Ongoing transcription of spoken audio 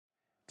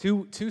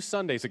Two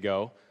Sundays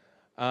ago,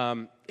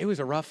 it was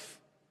a rough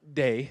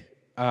day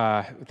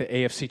with the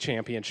AFC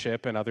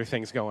Championship and other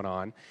things going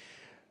on.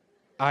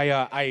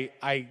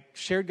 I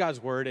shared God's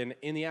word, and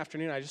in the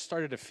afternoon, I just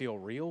started to feel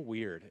real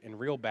weird and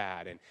real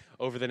bad. And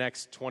over the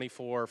next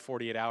 24,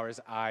 48 hours,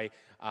 I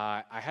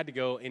had to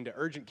go into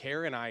urgent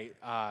care, and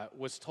I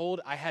was told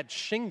I had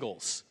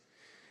shingles.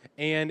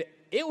 And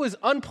it was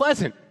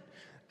unpleasant.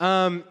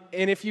 And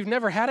if you've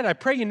never had it, I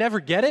pray you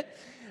never get it.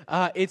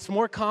 It's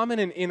more common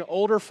in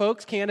older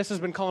folks. Candace has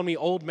been calling me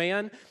old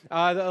man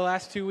the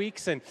last 2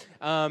 weeks, and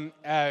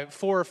 4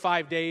 or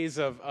 5 days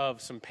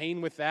of some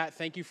pain with that.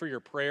 Thank you for your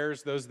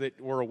prayers, those that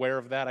were aware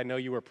of that. I know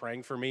you were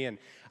praying for me, and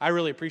I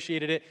really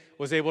appreciated it.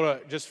 Was able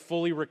to just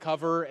fully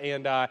recover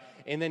and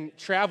then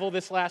travel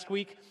this last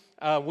week.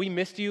 We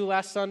missed you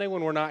last Sunday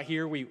when we're not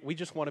here. We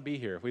just want to be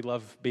here. We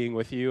love being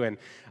with you,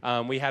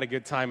 and we had a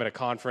good time at a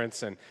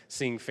conference and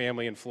seeing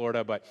family in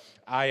Florida, but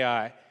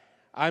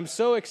I'm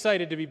so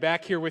excited to be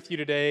back here with you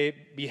today,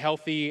 be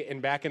healthy, and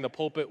back in the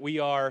pulpit. We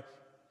are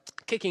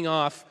kicking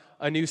off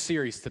a new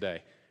series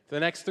today. For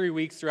the next 3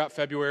 weeks throughout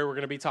February, we're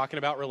going to be talking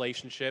about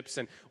relationships,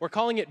 and we're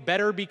calling it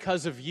Better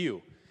Because of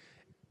You.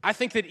 I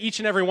think that each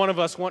and every one of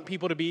us want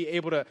people to be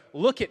able to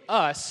look at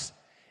us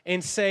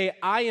and say,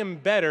 I am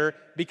better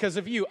because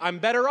of you. I'm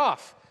better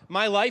off.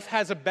 My life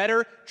has a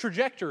better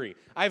trajectory.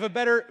 I have a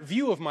better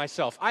view of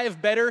myself. I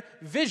have better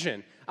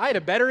vision. I had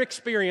a better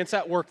experience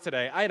at work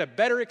today. I had a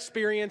better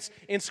experience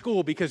in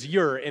school because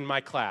you're in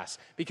my class,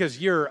 because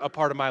you're a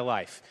part of my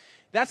life.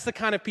 That's the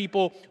kind of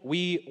people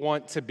we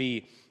want to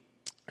be.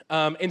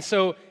 And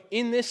so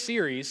in this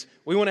series,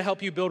 we want to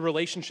help you build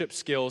relationship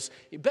skills.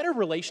 Better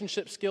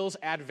relationship skills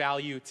add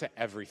value to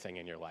everything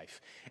in your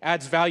life.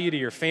 Adds value to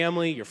your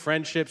family, your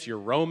friendships, your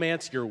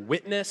romance, your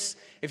witness.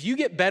 If you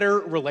get better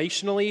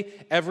relationally,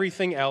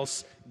 everything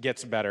else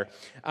gets better.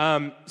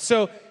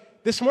 So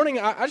this morning,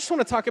 I just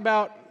want to talk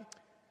about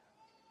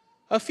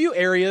a few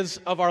areas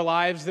of our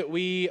lives that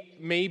we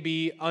may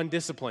be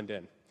undisciplined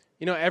in.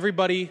 You know,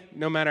 everybody,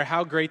 no matter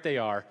how great they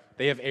are,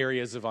 they have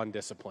areas of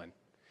undiscipline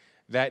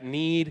that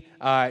need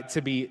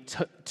to be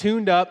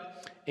tuned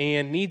up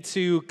and need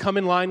to come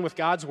in line with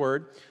God's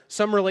word.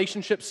 Some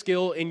relationship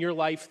skill in your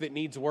life that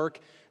needs work.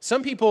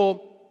 Some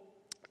people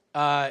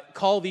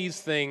call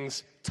these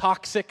things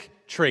toxic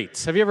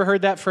traits. Have you ever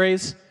heard that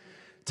phrase?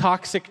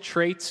 Toxic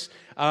traits.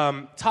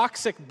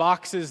 Toxic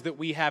boxes that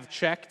we have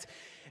checked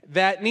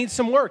that need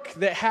some work,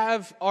 that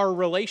have our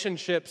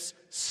relationships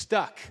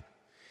stuck.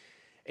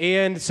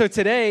 And so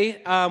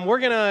today, we're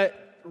going to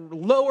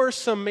lower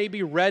some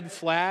maybe red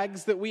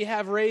flags that we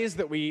have raised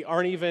that we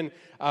aren't even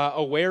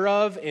aware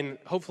of, and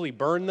hopefully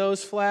burn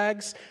those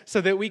flags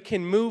so that we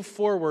can move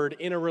forward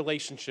in a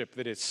relationship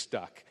that is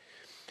stuck.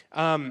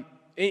 And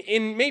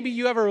maybe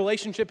you have a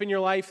relationship in your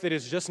life that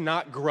is just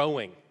not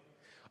growing,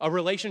 a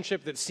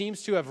relationship that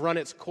seems to have run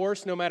its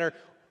course. No matter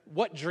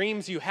what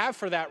dreams you have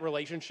for that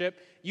relationship,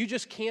 you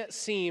just can't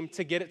seem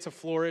to get it to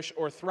flourish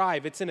or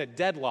thrive. It's in a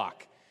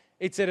deadlock.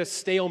 It's at a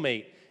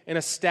stalemate, in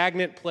a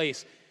stagnant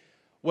place.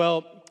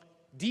 Well,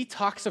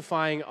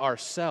 detoxifying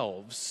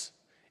ourselves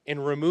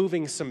and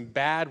removing some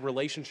bad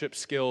relationship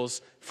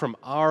skills from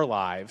our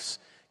lives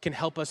can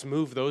help us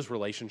move those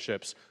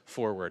relationships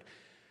forward.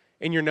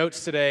 In your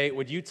notes today,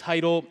 would you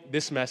title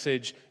this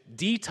message,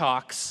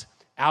 Detox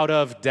Out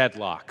of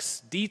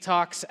Deadlocks?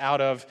 Detox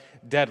Out of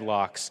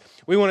Deadlocks.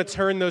 We want to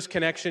turn those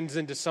connections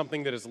into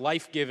something that is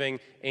life-giving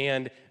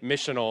and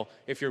missional.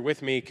 If you're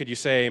with me, could you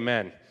say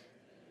amen?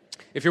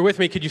 If you're with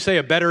me, could you say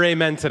a better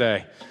amen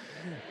today?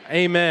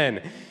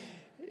 Amen.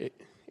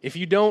 If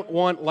you don't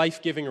want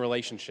life-giving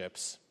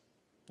relationships,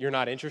 you're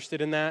not interested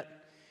in that,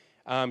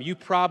 you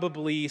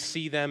probably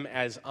see them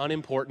as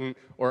unimportant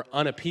or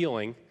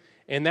unappealing,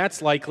 and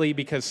that's likely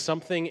because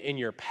something in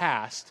your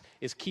past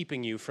is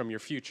keeping you from your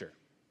future.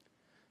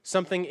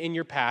 Something in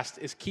your past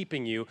is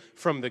keeping you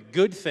from the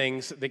good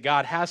things that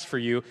God has for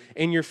you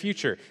in your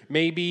future.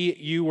 Maybe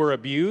you were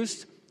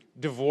abused,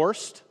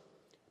 divorced,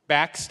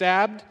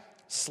 backstabbed,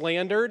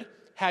 slandered,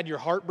 had your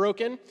heart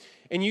broken,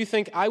 and you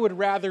think, I would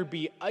rather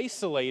be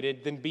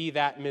isolated than be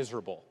that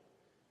miserable.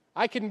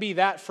 I can be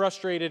that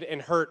frustrated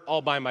and hurt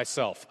all by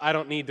myself. I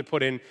don't need to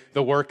put in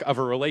the work of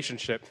a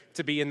relationship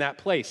to be in that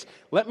place.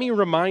 Let me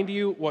remind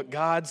you what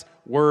God's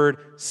word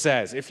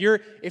says. If you're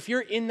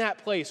in that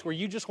place where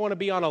you just want to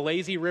be on a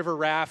lazy river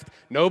raft,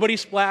 nobody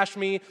splash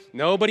me,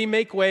 nobody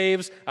make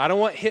waves, I don't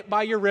want hit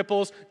by your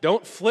ripples,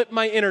 don't flip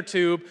my inner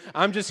tube,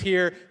 I'm just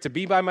here to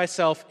be by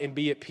myself and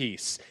be at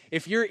peace.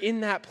 If you're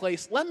in that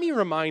place, let me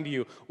remind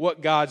you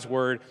what God's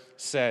word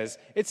says.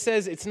 It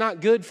says it's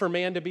not good for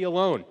man to be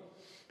alone.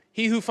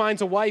 He who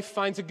finds a wife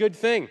finds a good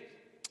thing.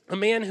 A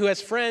man who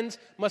has friends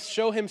must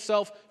show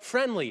himself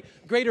friendly.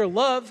 Greater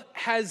love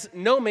has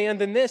no man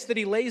than this, that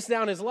he lays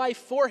down his life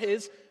for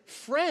his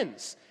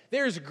friends.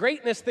 There's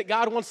greatness that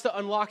God wants to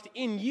unlock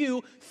in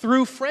you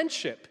through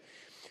friendship.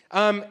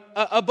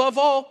 Above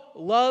all,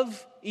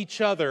 love each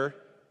other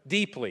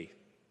deeply.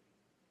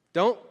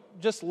 Don't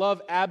just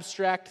love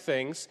abstract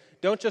things.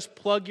 Don't just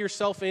plug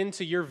yourself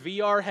into your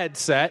VR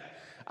headset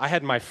I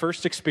had my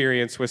first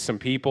experience with some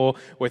people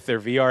with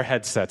their VR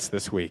headsets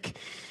this week.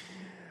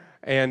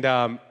 And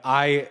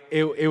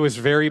it was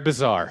very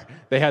bizarre.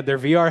 They had their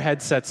VR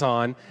headsets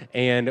on,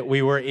 and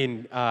we were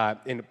in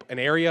an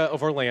area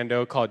of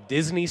Orlando called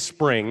Disney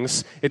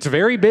Springs. It's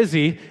very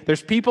busy.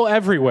 There's people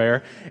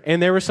everywhere,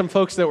 and there were some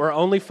folks that were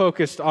only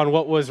focused on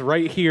what was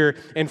right here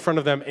in front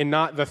of them and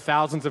not the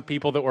thousands of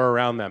people that were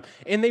around them.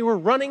 And they were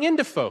running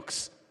into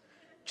folks,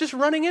 just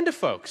running into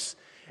folks,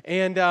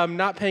 and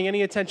not paying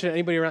any attention to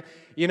anybody around.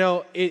 You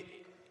know,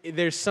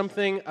 there's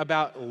something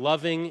about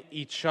loving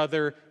each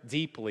other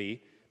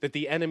deeply that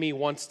the enemy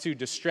wants to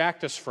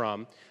distract us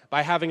from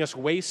by having us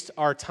waste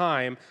our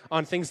time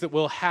on things that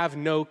will have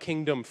no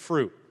kingdom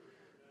fruit.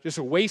 Just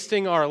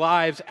wasting our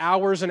lives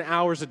hours and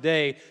hours a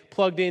day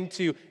plugged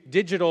into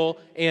digital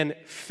and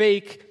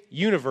fake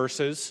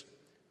universes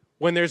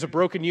when there's a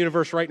broken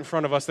universe right in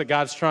front of us that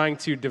God's trying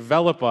to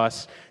develop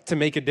us to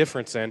make a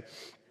difference in.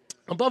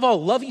 Above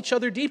all, love each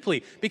other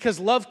deeply, because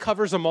love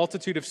covers a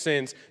multitude of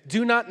sins.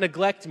 Do not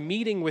neglect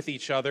meeting with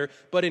each other,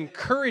 but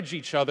encourage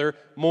each other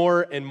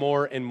more and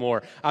more and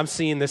more. I'm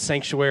seeing this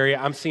sanctuary.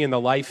 I'm seeing the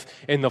life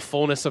and the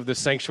fullness of this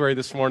sanctuary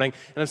this morning,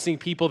 and I'm seeing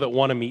people that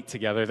want to meet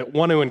together, that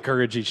want to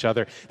encourage each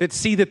other, that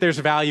see that there's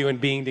value in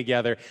being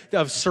together,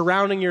 of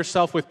surrounding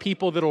yourself with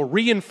people that will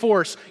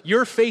reinforce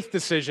your faith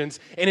decisions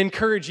and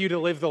encourage you to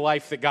live the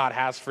life that God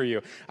has for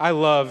you. I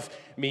love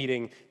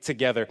meeting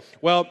together.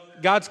 Well,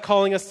 God's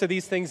calling us to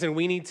these things, and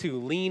we need to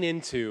lean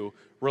into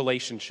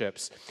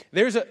relationships.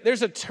 There's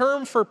a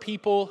term for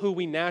people who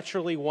we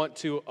naturally want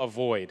to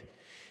avoid,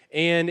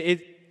 and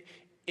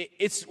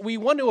it's we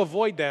want to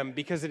avoid them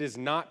because it is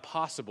not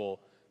possible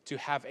to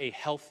have a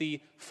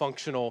healthy,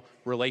 functional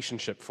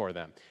relationship for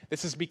them.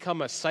 This has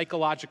become a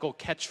psychological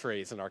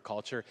catchphrase in our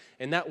culture,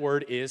 and that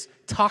word is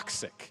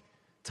toxic.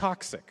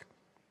 Toxic.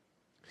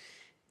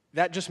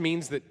 That just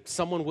means that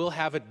someone will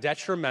have a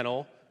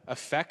detrimental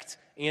effect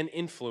and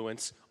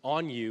influence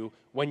on you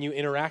when you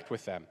interact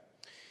with them.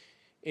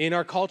 In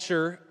our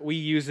culture, we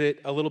use it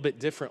a little bit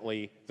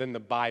differently than the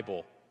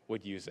Bible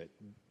would use it.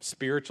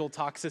 Spiritual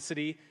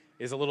toxicity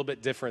is a little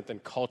bit different than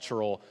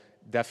cultural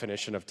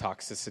definition of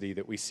toxicity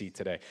that we see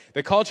today.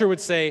 The culture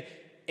would say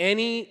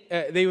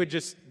they would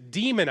just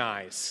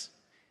demonize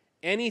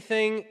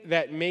anything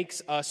that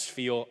makes us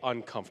feel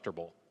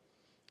uncomfortable.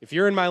 If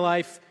you're in my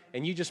life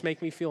and you just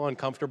make me feel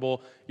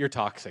uncomfortable, you're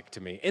toxic to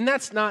me. And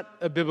that's not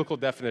a biblical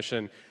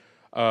definition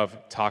of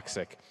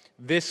toxic.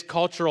 This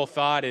cultural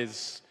thought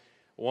is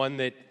one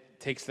that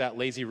takes that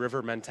lazy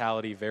river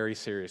mentality very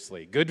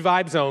seriously. Good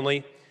vibes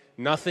only.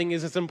 Nothing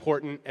is as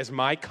important as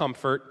my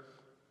comfort.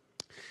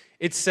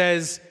 It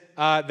says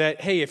that,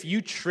 hey, if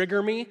you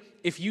trigger me,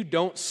 if you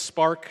don't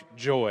spark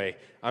joy,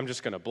 I'm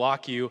just going to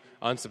block you,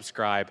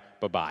 unsubscribe,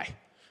 bye-bye.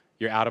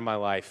 You're out of my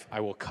life.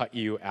 I will cut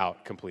you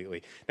out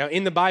completely. Now,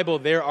 in the Bible,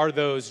 there are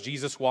those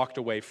Jesus walked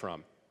away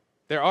from.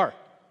 There are.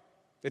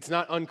 It's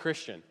not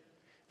unchristian.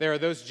 There are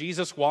those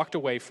Jesus walked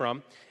away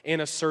from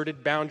and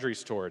asserted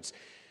boundaries towards.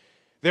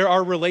 There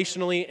are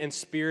relationally and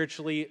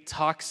spiritually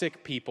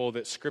toxic people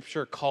that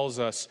Scripture calls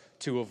us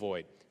to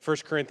avoid.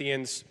 1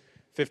 Corinthians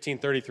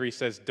 15:33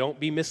 says, "Don't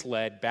be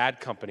misled. Bad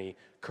company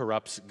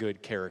corrupts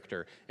good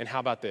character." And how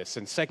about this?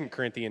 In 2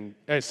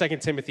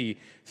 Timothy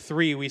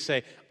 3, we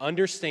say,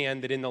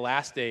 "Understand that in the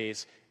last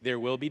days there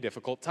will be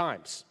difficult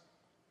times.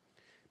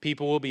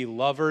 People will be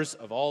lovers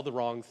of all the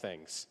wrong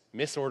things,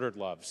 misordered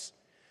loves,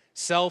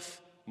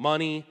 self,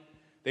 money.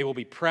 They will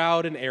be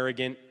proud and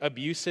arrogant,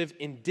 abusive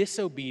and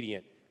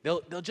disobedient.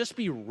 They'll just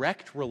be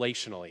wrecked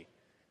relationally.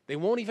 They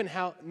won't even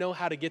know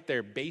how to get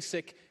their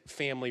basic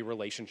family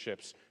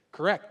relationships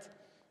correct.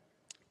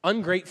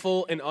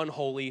 Ungrateful and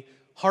unholy,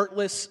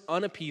 heartless,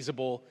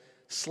 unappeasable,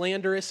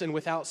 slanderous, and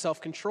without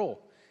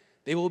self-control.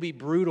 They will be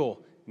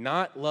brutal,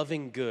 not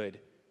loving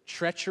good,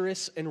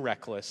 treacherous and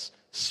reckless,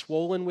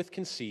 swollen with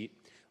conceit,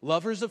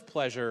 lovers of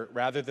pleasure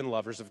rather than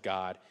lovers of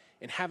God,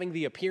 and having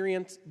the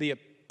appearance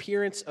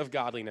of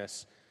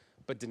godliness,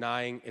 but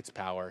denying its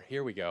power."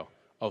 Here we go.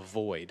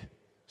 Avoid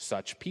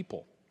such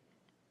people.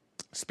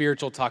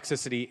 Spiritual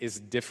toxicity is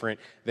different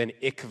than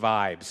ick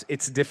vibes.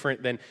 It's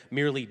different than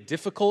merely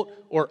difficult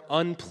or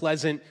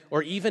unpleasant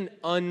or even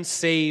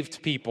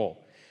unsaved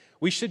people.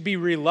 We should be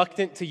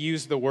reluctant to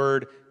use the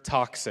word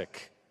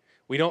toxic.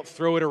 We don't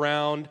throw it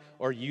around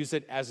or use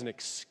it as an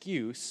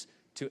excuse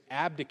to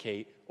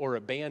abdicate or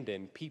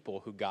abandon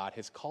people who God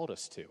has called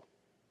us to.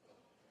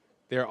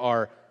 There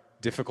are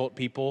difficult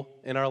people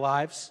in our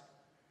lives.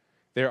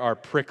 There are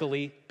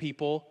prickly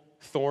people,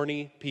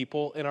 thorny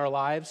people in our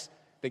lives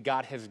that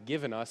God has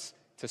given us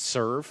to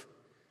serve,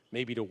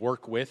 maybe to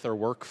work with or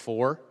work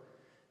for,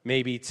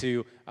 maybe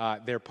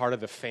they're part of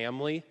the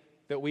family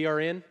that we are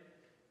in,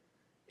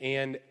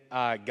 and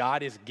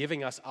God is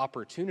giving us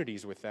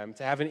opportunities with them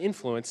to have an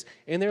influence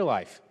in their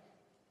life.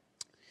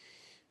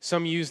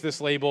 Some use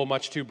this label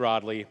much too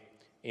broadly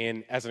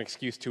and as an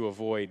excuse to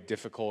avoid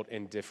difficult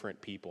and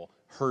different people,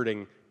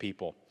 hurting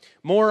people.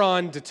 More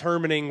on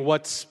determining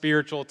what's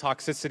spiritual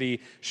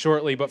toxicity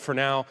shortly, but for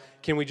now,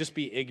 can we just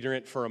be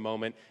ignorant for a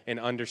moment and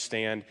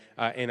understand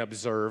and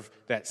observe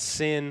that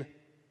sin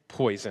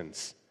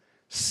poisons.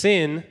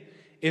 Sin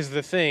is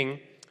the thing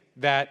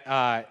that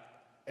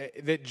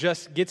that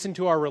just gets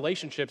into our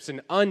relationships,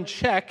 and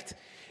unchecked,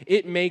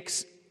 it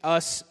makes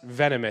us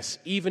venomous,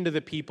 even to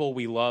the people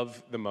we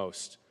love the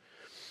most,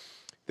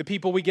 the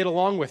people we get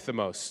along with the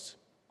most.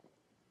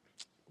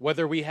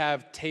 Whether we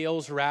have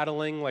tails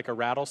rattling like a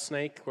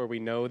rattlesnake, where we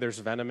know there's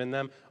venom in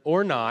them,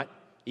 or not,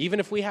 even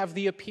if we have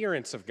the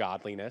appearance of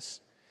godliness,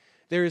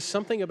 there is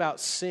something about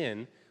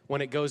sin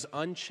when it goes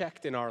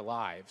unchecked in our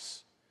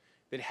lives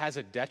that has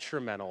a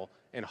detrimental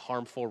and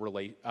harmful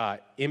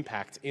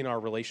impact in our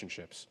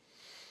relationships.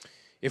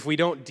 If we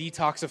don't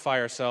detoxify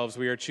ourselves,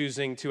 we are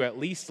choosing to at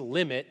least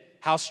limit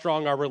how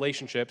strong our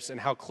relationships and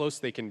how close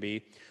they can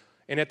be.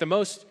 And at the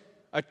most,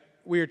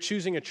 we are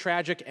choosing a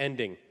tragic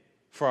ending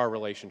for our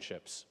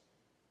relationships.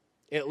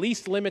 At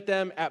least limit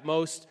them, at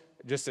most,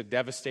 just a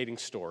devastating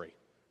story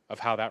of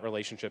how that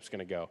relationship's going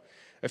to go.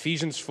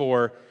 Ephesians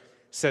 4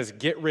 says,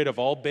 get rid of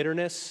all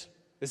bitterness.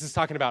 This is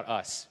talking about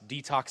us,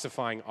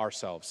 detoxifying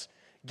ourselves.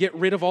 Get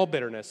rid of all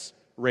bitterness,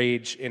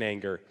 rage, and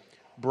anger,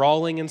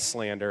 brawling and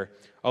slander,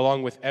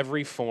 along with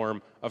every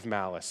form of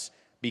malice.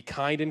 Be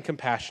kind and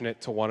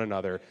compassionate to one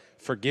another,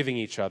 forgiving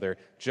each other,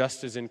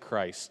 just as in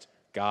Christ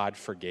God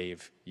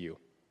forgave you.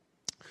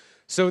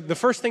 So the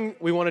first thing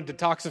we want to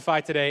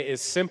detoxify today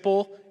is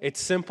simple. It's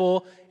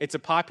simple. It's a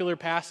popular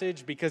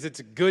passage because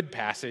it's a good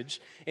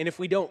passage. And if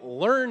we don't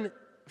learn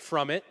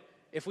from it,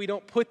 if we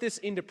don't put this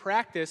into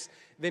practice,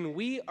 then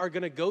we are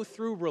going to go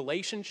through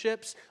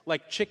relationships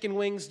like chicken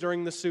wings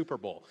during the Super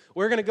Bowl.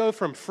 We're going to go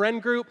from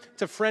friend group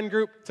to friend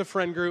group to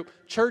friend group,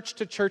 church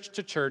to church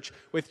to church,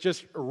 with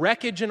just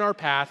wreckage in our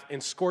path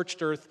and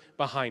scorched earth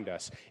behind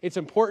us. It's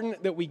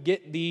important that we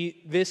get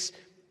this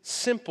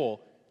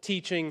simple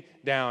teaching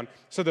down.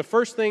 So the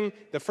first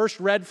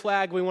red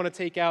flag we want to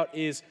take out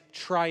is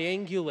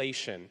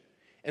triangulation.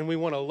 And we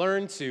want to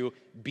learn to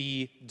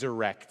be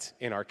direct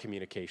in our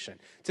communication,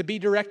 to be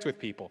direct with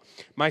people.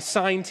 My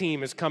sign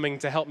team is coming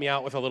to help me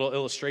out with a little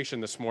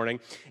illustration this morning.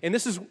 And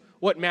this is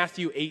what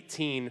Matthew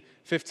 18,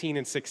 15,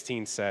 and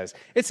 16 says.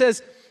 It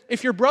says,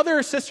 if your brother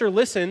or sister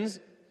sins,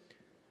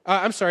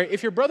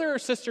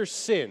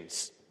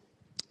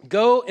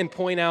 go and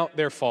point out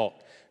their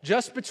fault,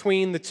 just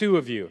between the two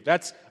of you.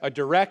 That's a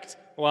direct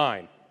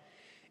line.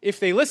 If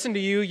they listen to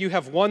you, you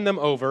have won them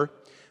over.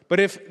 But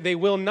if they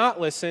will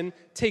not listen,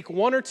 take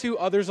one or two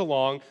others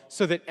along,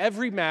 so that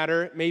every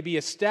matter may be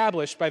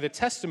established by the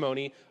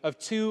testimony of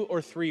 2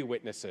 or 3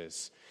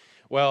 witnesses.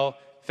 Well,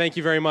 thank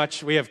you very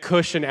much. We have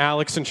Kush and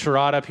Alex and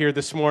Sharad up here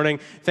this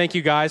morning. Thank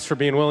you guys for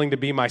being willing to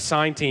be my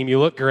sign team. You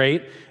look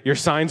great. Your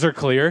signs are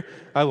clear.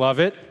 I love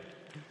it.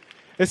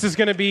 This is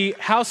going to be,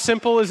 how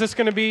simple is this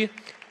going to be?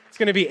 It's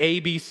going to be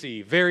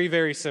ABC. Very,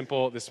 very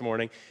simple this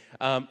morning.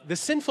 The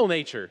sinful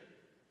nature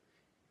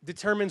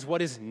determines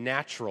what is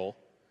natural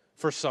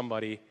for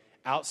somebody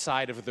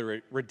outside of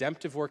the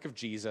redemptive work of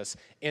Jesus,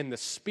 and the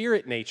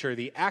spirit nature,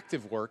 the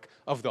active work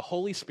of the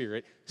Holy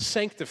Spirit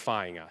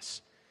sanctifying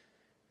us.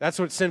 That's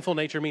what sinful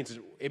nature means.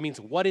 It means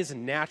what is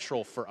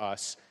natural for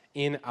us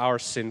in our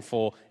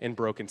sinful and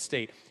broken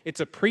state.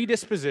 It's a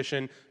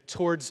predisposition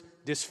towards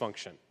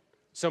dysfunction.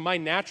 So my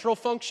natural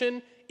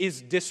function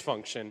is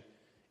dysfunction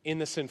in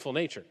the sinful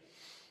nature.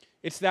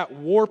 It's that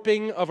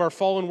warping of our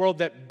fallen world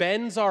that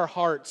bends our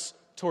hearts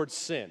towards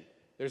sin.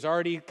 There's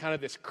already kind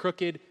of this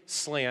crooked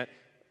slant.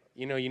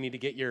 You know, you need to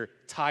get your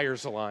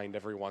tires aligned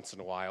every once in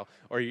a while,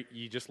 or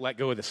you just let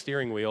go of the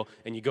steering wheel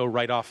and you go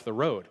right off the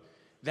road.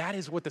 That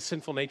is what the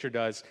sinful nature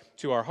does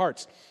to our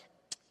hearts.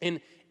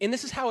 And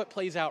this is how it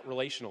plays out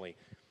relationally.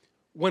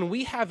 When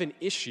we have an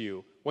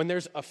issue, when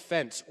there's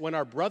offense, when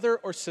our brother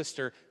or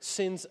sister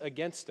sins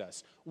against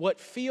us, what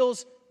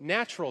feels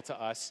natural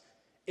to us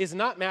is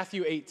not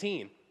Matthew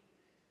 18.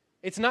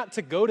 It's not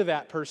to go to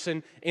that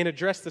person and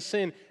address the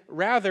sin.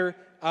 Rather,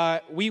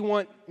 we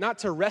want not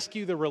to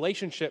rescue the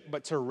relationship,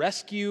 but to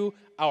rescue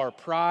our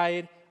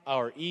pride,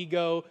 our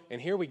ego,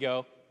 and here we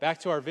go, back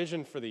to our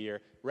vision for the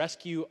year,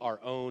 rescue our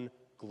own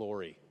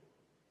glory.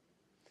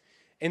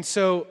 And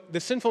so the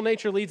sinful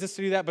nature leads us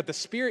to do that, but the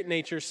spirit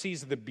nature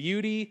sees the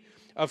beauty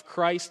of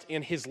Christ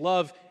and his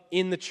love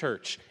in the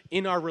church,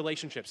 in our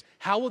relationships.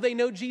 How will they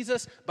know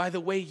Jesus? By the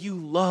way you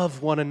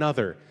love one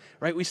another,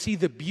 right? We see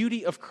the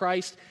beauty of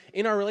Christ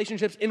in our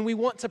relationships, and we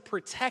want to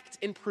protect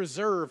and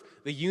preserve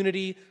the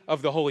unity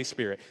of the Holy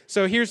Spirit.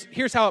 So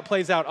here's how it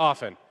plays out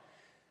often.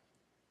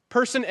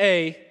 Person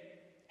A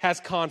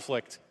has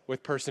conflict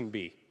with person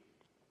B.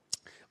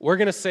 We're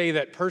going to say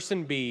that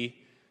person B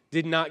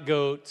did not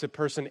go to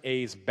person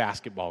A's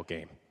basketball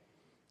game,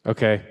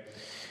 okay?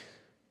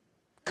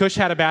 Kush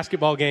had a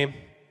basketball game.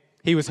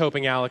 He was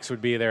hoping Alex would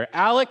be there.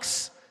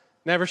 Alex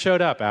never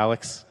showed up,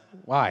 Alex.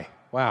 Why?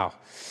 Wow.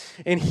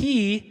 And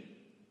he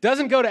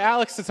doesn't go to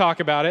Alex to talk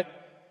about it,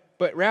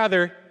 but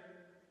rather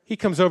he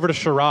comes over to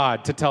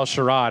Sharad to tell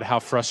Sharad how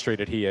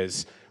frustrated he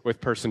is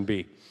with person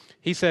B.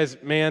 He says,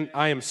 man,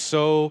 I am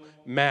so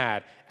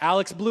mad.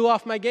 Alex blew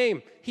off my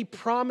game. He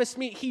promised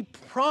me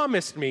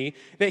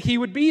that he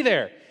would be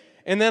there.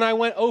 And then I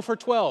went 0 for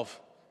 12,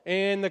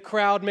 and the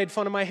crowd made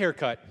fun of my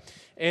haircut,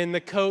 and the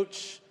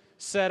coach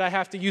said I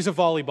have to use a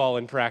volleyball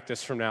in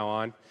practice from now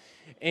on.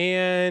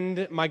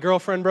 And my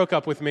girlfriend broke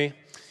up with me,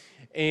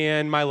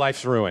 and my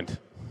life's ruined.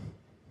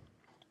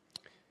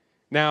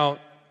 Now,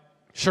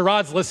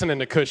 Sherrod's listening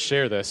to Kush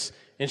share this,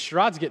 and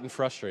Sherrod's getting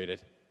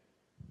frustrated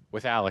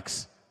with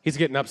Alex. He's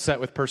getting upset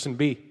with person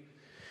B.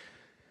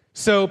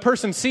 So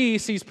person C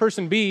sees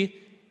person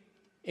B,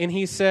 and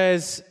he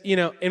says,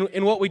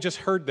 in what we just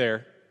heard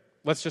there,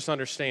 let's just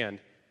understand,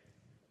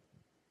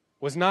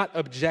 was not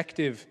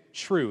objective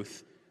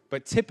truth,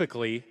 but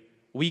typically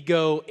we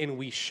go and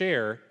we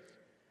share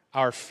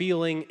our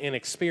feeling and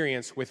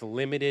experience with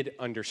limited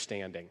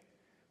understanding,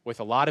 with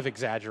a lot of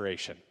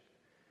exaggeration.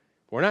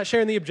 We're not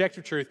sharing the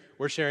objective truth,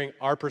 we're sharing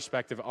our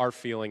perspective, our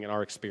feeling, and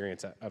our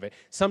experience of it.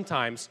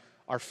 Sometimes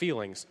our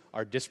feelings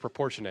are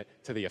disproportionate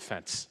to the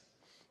offense.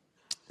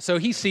 So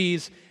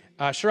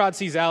Sherrod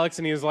sees Alex,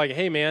 and he was like,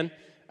 hey man,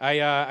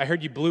 I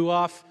heard you blew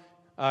off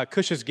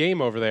Kush's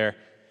game over there.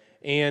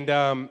 And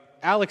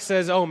Alex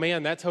says, oh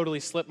man, that totally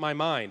slipped my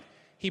mind.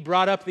 He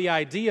brought up the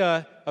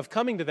idea of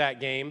coming to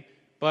that game,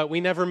 but we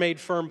never made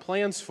firm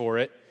plans for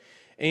it.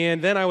 And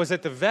then I was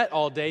at the vet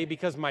all day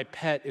because my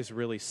pet is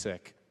really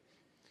sick,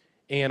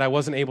 and I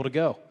wasn't able to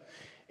go.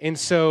 And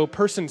so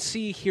person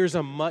C hears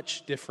a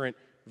much different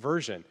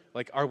version.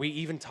 Like, are we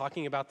even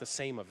talking about the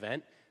same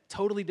event?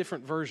 Totally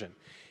different version.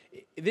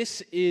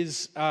 This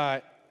is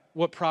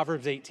what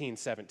Proverbs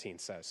 18:17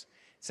 says.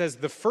 It says,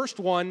 the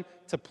first one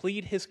to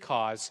plead his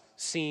cause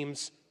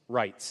seems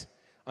right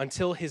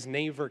until his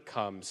neighbor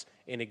comes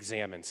and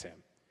examines him.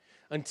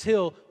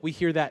 Until we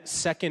hear that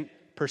second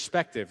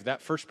perspective,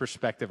 that first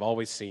perspective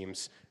always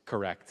seems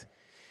correct.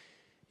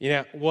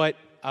 What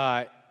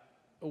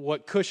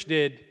Kush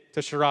did to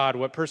Sherrod,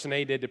 what person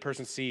A did to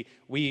person C,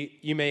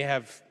 you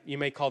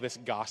may call this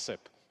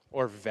gossip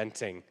or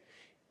venting.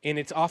 And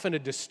it's often a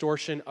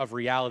distortion of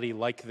reality,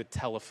 like the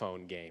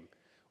telephone game.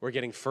 We're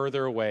getting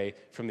further away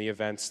from the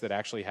events that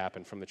actually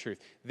happen from the truth.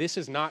 This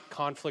is not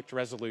conflict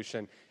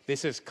resolution.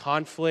 This is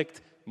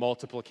conflict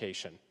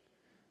multiplication.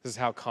 This is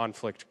how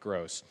conflict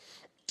grows.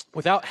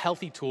 Without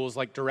healthy tools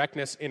like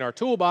directness in our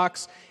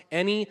toolbox,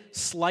 any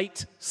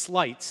slight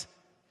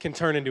can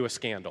turn into a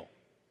scandal.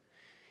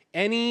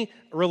 Any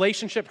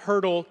relationship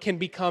hurdle can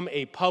become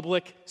a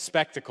public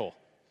spectacle.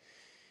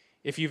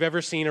 If you've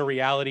ever seen a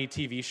reality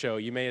TV show,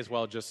 you may as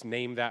well just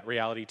name that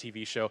reality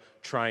TV show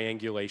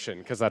Triangulation,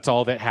 because that's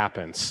all that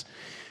happens.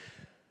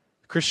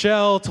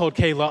 Chriselle told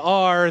Kayla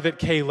R that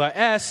Kayla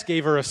S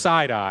gave her a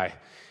side eye,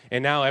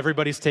 and now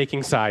everybody's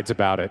taking sides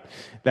about it.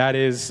 That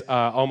is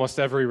almost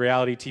every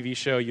reality TV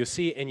show you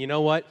see, and you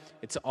know what?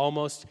 It's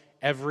almost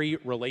every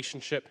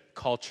relationship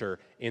culture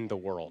in the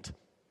world.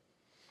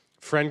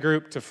 Friend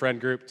group to friend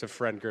group to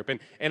friend group.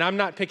 And I'm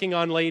not picking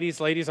on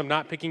ladies. Ladies, I'm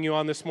not picking you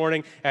on this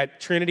morning.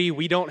 At Trinity,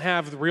 we don't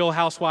have the Real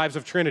Housewives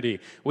of Trinity.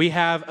 We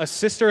have a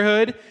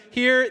sisterhood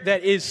here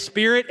that is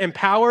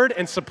spirit-empowered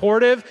and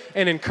supportive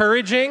and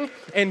encouraging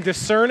and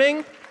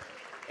discerning.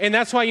 And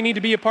that's why you need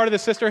to be a part of the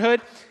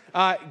sisterhood.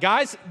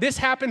 Guys, this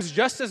happens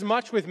just as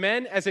much with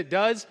men as it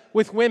does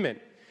with women.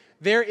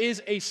 There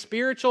is a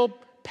spiritual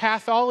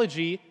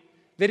pathology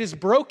that is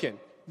broken,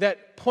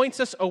 that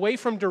points us away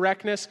from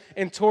directness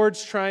and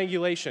towards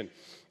triangulation.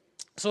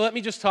 So let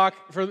me just talk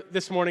for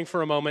this morning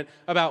for a moment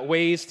about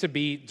ways to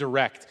be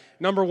direct.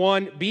 Number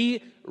one,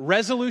 be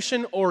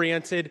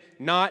resolution-oriented,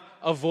 not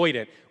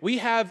avoidant. We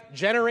have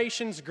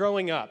generations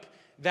growing up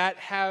that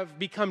have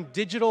become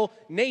digital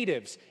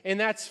natives, and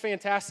that's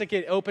fantastic.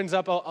 It opens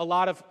up a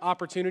lot of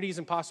opportunities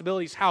and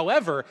possibilities.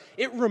 However,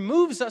 it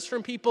removes us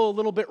from people a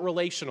little bit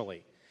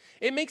relationally.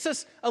 It makes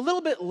us a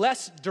little bit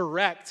less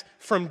direct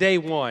from day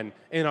one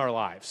in our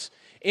lives.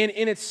 And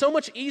it's so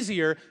much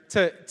easier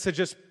to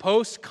just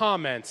post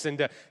comments and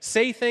to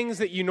say things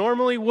that you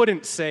normally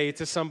wouldn't say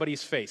to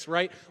somebody's face,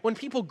 right? When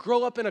people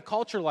grow up in a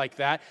culture like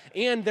that,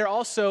 and they're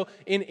also,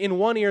 in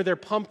one ear, they're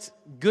pumped,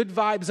 good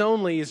vibes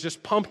only is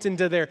just pumped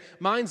into their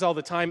minds all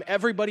the time.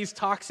 Everybody's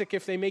toxic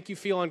if they make you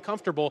feel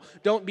uncomfortable.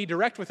 Don't be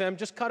direct with them.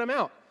 Just cut them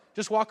out.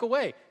 Just walk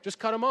away. Just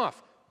cut them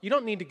off. You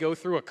don't need to go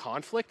through a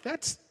conflict.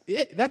 That's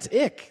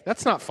ick.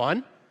 That's not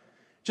fun.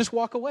 Just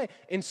walk away.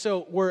 And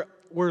so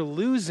we're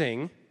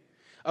losing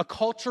a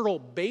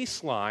cultural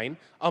baseline,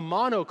 a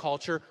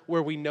monoculture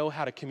where we know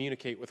how to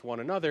communicate with one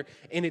another,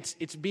 and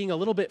it's being a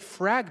little bit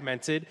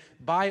fragmented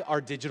by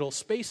our digital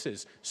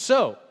spaces.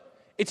 So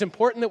it's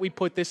important that we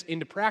put this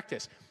into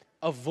practice.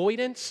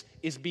 Avoidance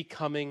is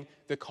becoming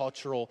the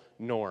cultural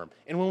norm.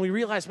 And when we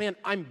realize, man,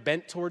 I'm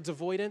bent towards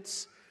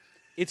avoidance,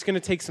 it's going to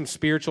take some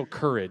spiritual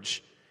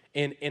courage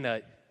and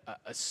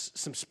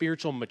some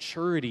spiritual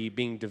maturity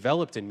being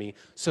developed in me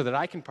so that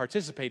I can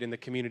participate in the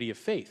community of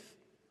faith.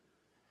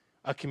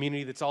 A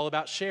community that's all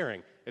about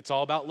sharing. It's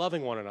all about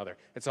loving one another.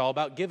 It's all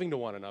about giving to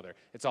one another.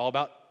 It's all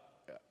about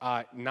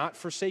not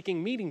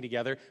forsaking meeting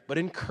together, but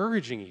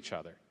encouraging each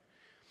other.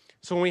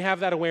 So when we have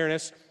that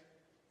awareness,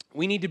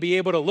 we need to be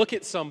able to look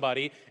at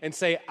somebody and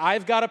say,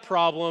 I've got a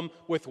problem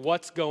with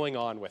what's going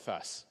on with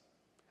us.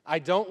 I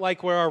don't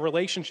like where our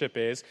relationship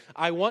is.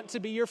 I want to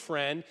be your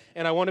friend,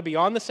 and I want to be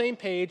on the same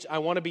page. I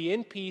want to be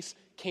in peace.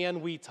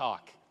 Can we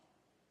talk?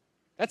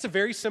 That's a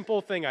very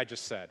simple thing I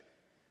just said.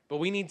 But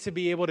we need to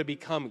be able to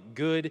become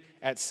good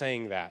at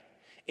saying that.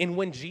 And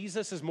when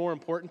Jesus is more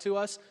important to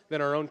us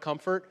than our own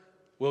comfort,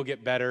 we'll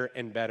get better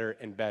and better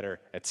and better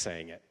at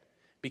saying it.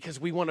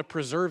 Because we want to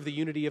preserve the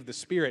unity of the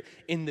Spirit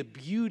in the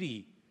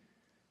beauty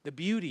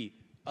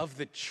of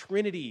the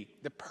Trinity,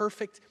 the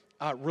perfect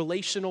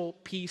relational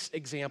peace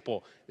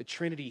example, the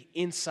Trinity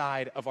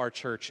inside of our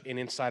church and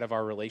inside of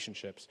our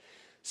relationships.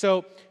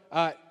 So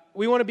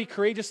we want to be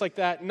courageous like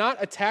that, not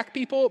attack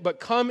people, but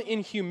come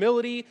in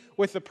humility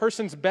with the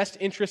person's best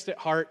interest at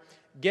heart,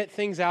 get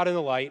things out in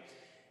the light.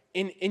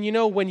 And you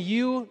know, when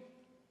you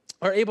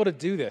are able to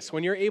do this,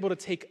 when you're able to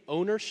take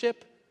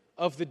ownership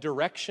of the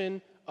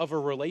direction of a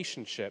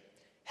relationship,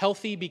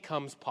 healthy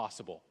becomes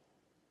possible.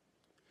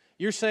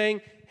 You're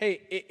saying,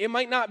 hey, it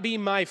might not be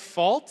my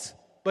fault,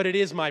 but it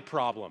is my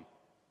problem.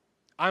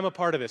 I'm a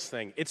part of this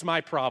thing. It's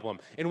my problem.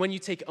 And when you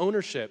take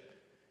ownership,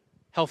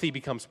 healthy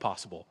becomes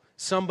possible.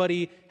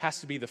 Somebody has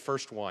to be the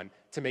first one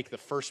to make the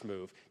first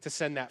move, to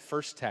send that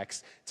first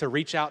text, to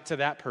reach out to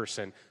that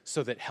person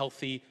so that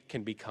healthy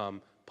can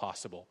become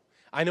possible.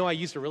 I know I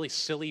used a really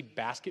silly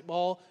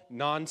basketball,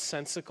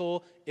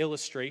 nonsensical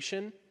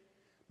illustration,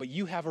 but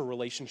you have a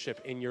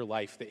relationship in your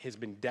life that has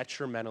been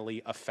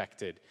detrimentally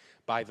affected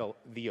by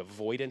the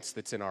avoidance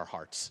that's in our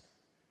hearts.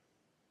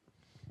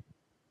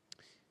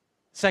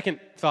 Second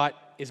thought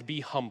is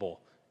be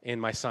humble. And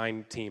my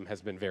sign team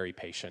has been very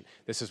patient.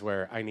 This is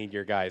where I need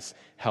your guys'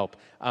 help.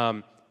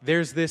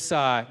 There's this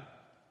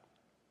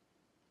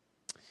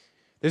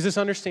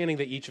understanding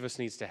that each of us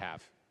needs to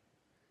have.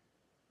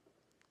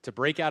 To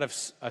break out of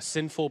a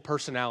sinful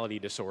personality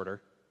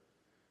disorder,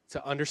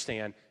 to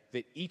understand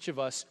that each of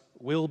us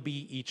will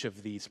be each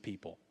of these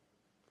people.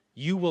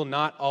 You will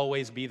not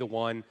always be the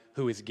one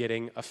who is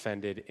getting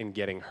offended and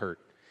getting hurt.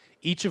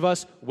 Each of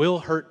us will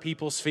hurt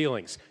people's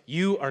feelings.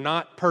 You are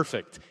not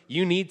perfect.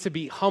 You need to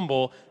be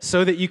humble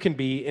so that you can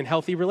be in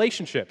healthy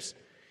relationships.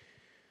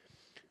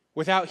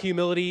 Without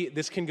humility,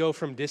 this can go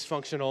from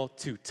dysfunctional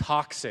to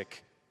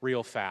toxic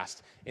real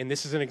fast. And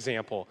this is an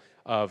example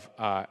of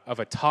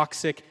a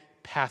toxic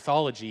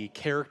pathology,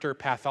 character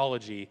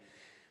pathology,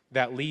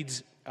 that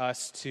leads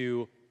us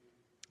to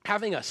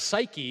having a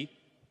psyche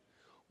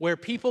where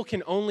people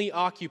can only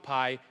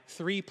occupy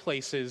 3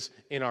 places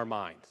in our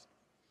minds.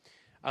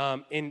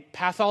 In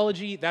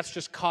pathology, that's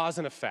just cause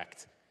and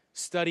effect,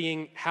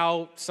 studying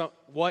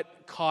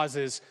what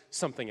causes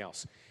something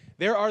else.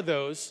 There are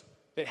those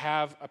that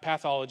have a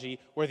pathology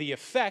where the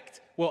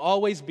effect will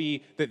always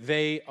be that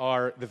they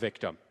are the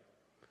victim.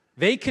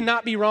 They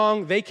cannot be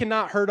wrong. They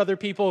cannot hurt other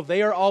people.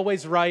 They are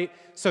always right,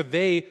 so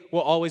they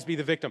will always be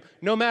the victim.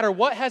 No matter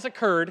what has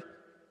occurred,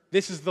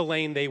 this is the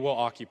lane they will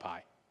occupy.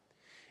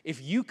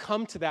 If you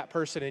come to that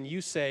person and you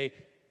say,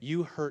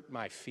 "You hurt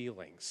my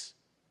feelings,"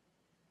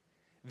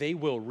 they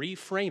will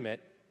reframe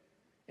it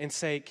and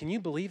say, "Can you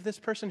believe this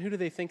person? Who do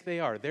they think they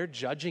are? They're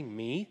judging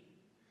me.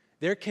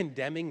 They're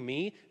condemning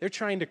me. They're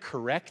trying to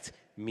correct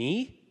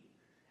me."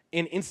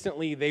 And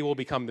instantly they will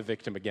become the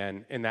victim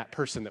again, and that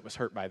person that was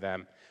hurt by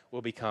them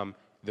will become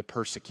the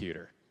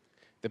persecutor.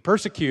 The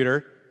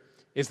persecutor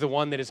is the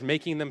one that is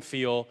making them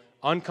feel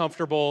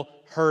uncomfortable,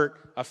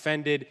 hurt,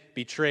 offended,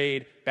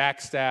 betrayed,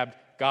 backstabbed,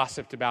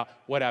 gossiped about,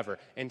 whatever.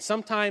 And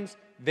sometimes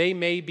they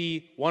may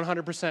be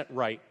 100%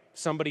 right.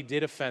 Somebody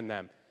did offend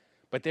them.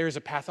 But there is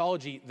a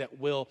pathology that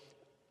will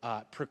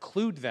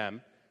preclude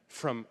them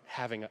from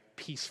having a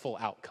peaceful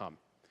outcome.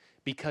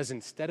 Because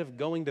instead of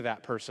going to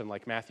that person,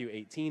 like Matthew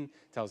 18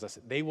 tells us,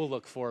 they will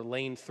look for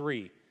lane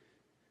 3,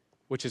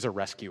 which is a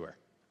rescuer.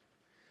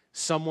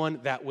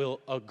 Someone that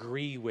will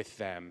agree with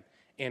them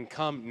and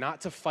come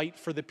not to fight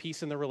for the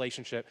peace in the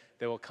relationship,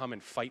 they will come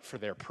and fight for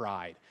their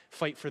pride,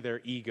 fight for their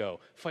ego,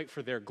 fight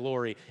for their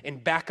glory,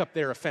 and back up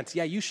their offense.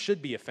 Yeah, you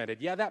should be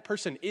offended. Yeah, that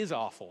person is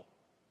awful.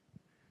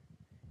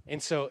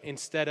 And so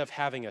instead of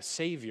having a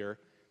savior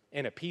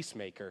and a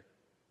peacemaker,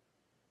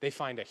 they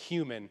find a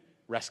human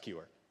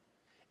rescuer.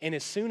 And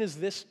as soon as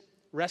this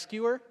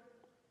rescuer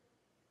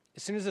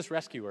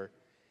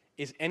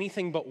is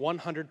anything but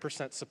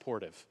 100%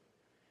 supportive,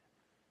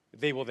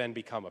 they will then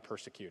become a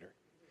persecutor.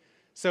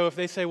 So if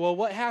they say, "Well,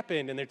 what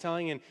happened?" and they're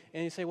telling, and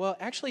you say, "Well,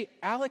 actually,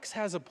 Alex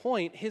has a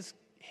point. His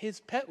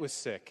pet was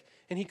sick,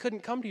 and he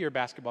couldn't come to your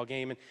basketball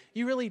game, and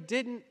you really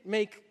didn't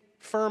make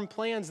firm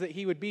plans that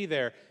he would be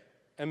there."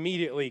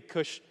 Immediately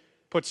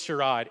puts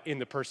Sherrod in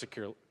the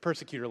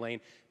persecutor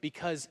lane,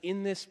 because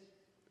in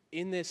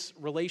this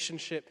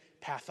relationship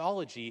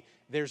pathology,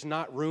 there's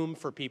not room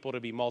for people to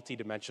be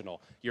multidimensional.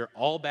 You're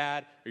all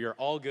bad, or you're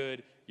all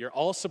good. You're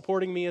all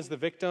supporting me as the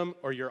victim,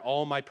 or you're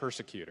all my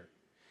persecutor.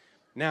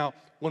 Now,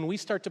 when we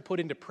start to put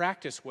into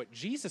practice what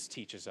Jesus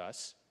teaches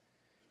us,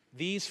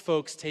 these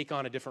folks take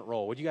on a different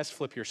role. Would you guys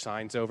flip your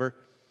signs over?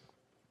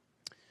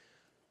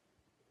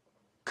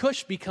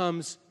 Cush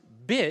becomes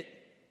bit,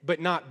 but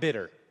not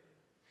bitter.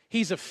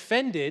 He's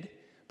offended,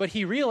 but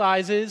he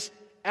realizes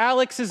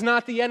Alex is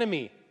not the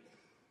enemy.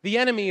 The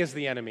enemy is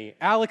the enemy.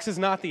 Alex is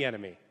not the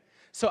enemy.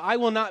 So I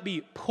will not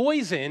be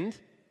poisoned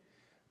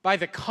by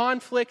the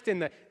conflict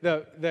and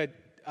the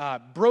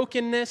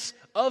brokenness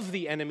of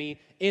the enemy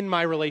in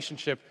my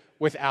relationship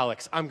with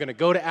Alex. I'm going to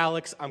go to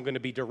Alex. I'm going to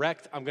be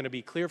direct. I'm going to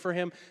be clear for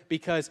him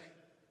because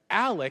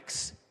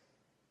Alex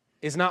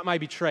is not my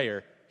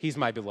betrayer. He's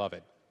my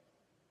beloved.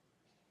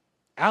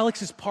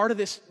 Alex is part of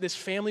this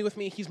family with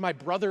me. He's my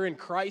brother in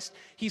Christ.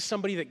 He's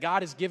somebody that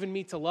God has given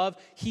me to love.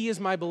 He is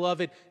my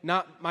beloved,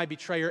 not my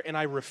betrayer, and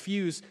I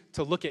refuse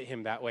to look at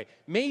him that way.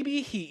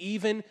 Maybe he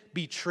even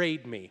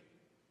betrayed me,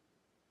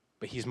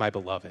 but he's my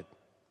beloved.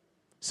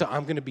 So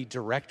I'm going to be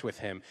direct with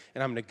him,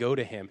 and I'm going to go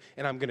to him,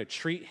 and I'm going to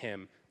treat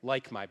him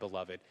like my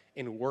beloved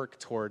and work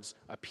towards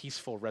a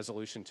peaceful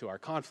resolution to our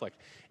conflict.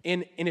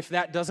 And if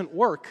that doesn't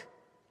work,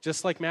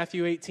 just like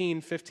Matthew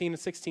 18, 15, and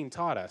 16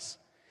 taught us,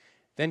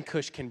 then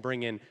Cush can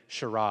bring in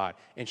Sherrod.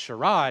 And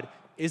Sherrod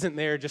isn't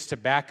there just to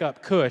back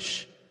up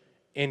Cush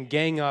and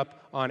gang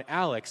up on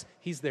Alex.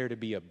 He's there to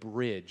be a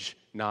bridge,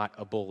 not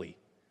a bully,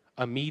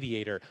 a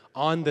mediator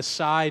on the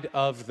side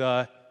of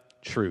the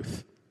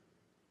truth.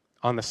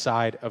 On the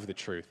side of the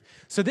truth.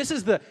 So this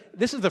is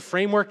the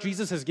framework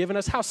Jesus has given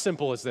us. How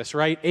simple is this,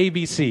 right?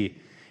 ABC.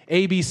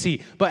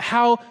 ABC. But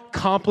how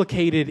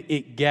complicated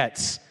it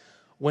gets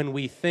when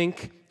we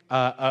think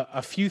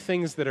a few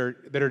things that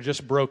are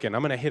just broken.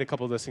 I'm going to hit a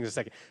couple of those things in a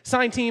second.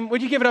 Sign team,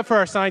 would you give it up for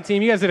our sign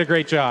team? You guys did a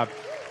great job.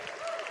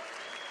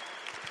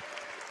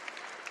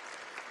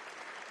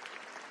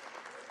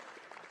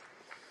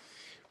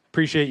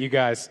 Appreciate you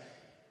guys.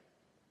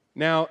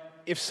 Now,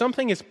 if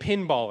something is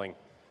pinballing,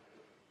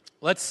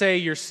 let's say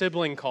your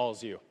sibling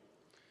calls you,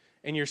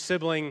 and your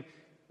sibling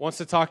wants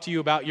to talk to you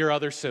about your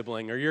other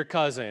sibling, or your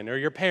cousin, or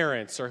your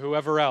parents, or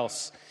whoever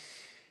else.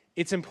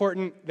 It's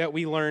important that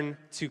we learn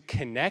to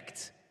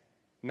connect,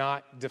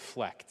 not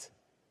deflect.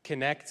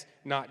 Connect,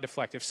 not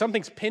deflect. If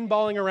something's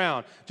pinballing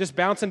around, just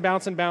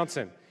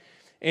bouncing,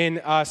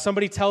 and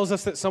somebody tells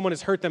us that someone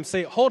has hurt them,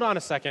 say, hold on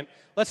a second,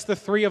 let's the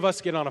three of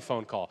us get on a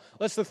phone call.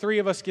 Let's the three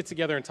of us get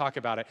together and talk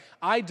about it.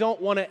 I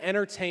don't want to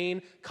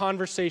entertain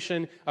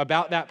conversation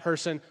about that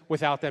person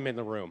without them in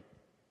the room.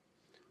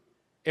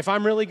 If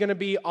I'm really going to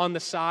be on the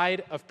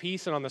side of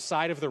peace and on the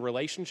side of the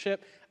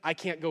relationship, I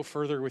can't go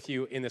further with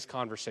you in this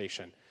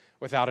conversation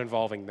without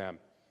involving them.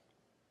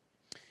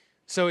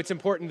 So it's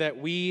important that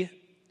we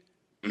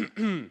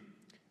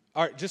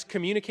just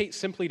communicate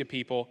simply to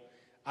people.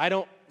 I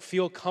don't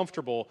feel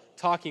comfortable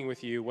talking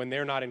with you when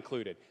they're not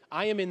included.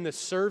 I am in the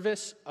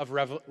service of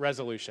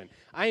resolution.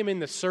 I am in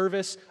the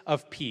service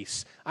of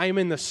peace. I am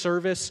in the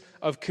service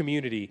of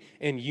community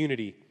and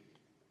unity.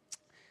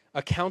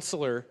 A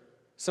counselor,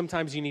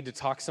 sometimes you need to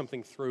talk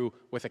something through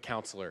with a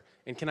counselor.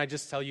 And can I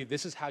just tell you,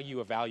 this is how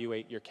you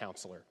evaluate your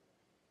counselor.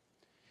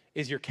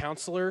 Is your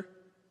counselor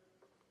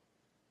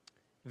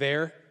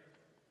there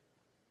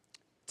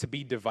to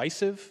be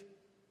divisive?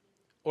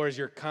 Or is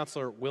your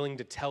counselor willing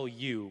to tell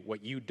you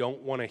what you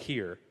don't want to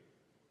hear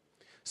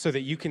so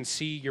that you can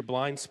see your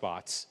blind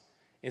spots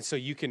and so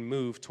you can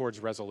move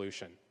towards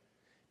resolution?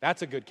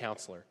 That's a good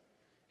counselor.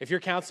 If your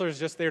counselor is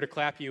just there to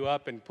clap you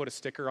up and put a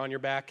sticker on your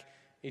back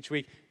each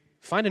week,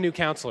 find a new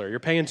counselor.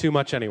 You're paying too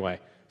much anyway.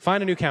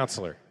 Find a new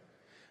counselor.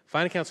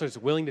 Find a counselor that's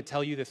willing to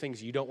tell you the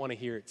things you don't want to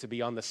hear, to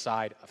be on the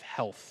side of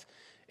health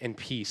and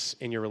peace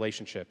in your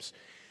relationships.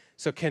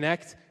 So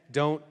connect,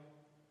 don't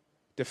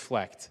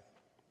deflect.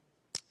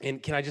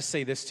 And can I just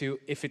say this too?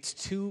 If it's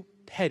too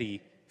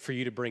petty for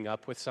you to bring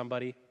up with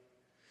somebody,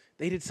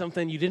 they did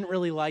something, you didn't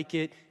really like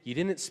it, you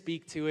didn't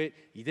speak to it,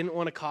 you didn't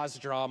want to cause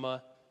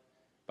drama.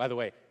 By the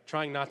way,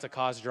 trying not to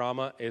cause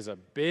drama is a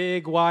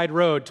big, wide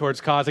road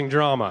towards causing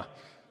drama.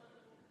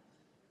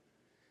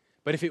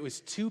 But if it was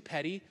too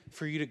petty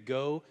for you to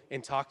go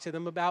and talk to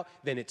them about,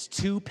 then it's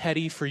too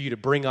petty for you to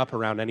bring up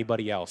around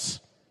anybody else.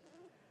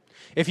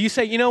 If you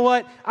say, you know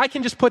what, I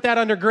can just put that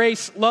under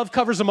grace. Love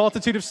covers a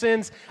multitude of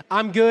sins.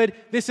 I'm good.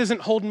 This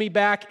isn't holding me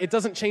back. It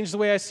doesn't change the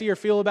way I see or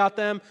feel about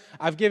them.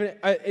 I've given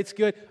it, it's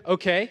good.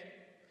 Okay.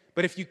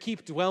 But if you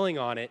keep dwelling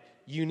on it,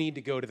 you need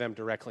to go to them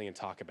directly and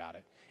talk about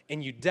it.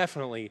 And you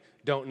definitely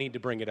don't need to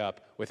bring it up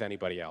with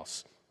anybody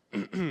else.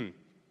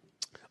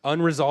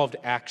 Unresolved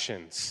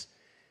actions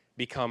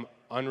become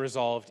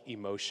unresolved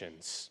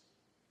emotions.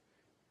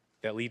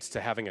 That leads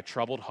to having a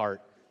troubled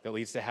heart, that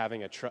leads to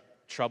having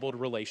troubled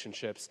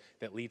relationships,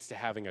 that leads to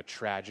having a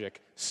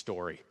tragic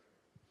story.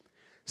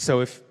 So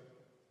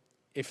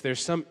if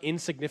there's some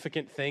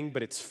insignificant thing,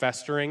 but it's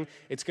festering,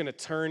 it's going to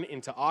turn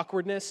into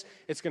awkwardness,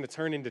 it's going to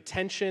turn into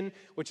tension,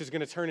 which is going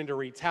to turn into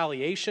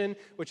retaliation,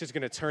 which is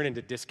going to turn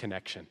into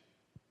disconnection.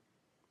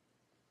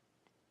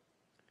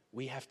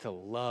 We have to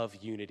love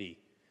unity.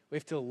 We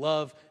have to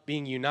love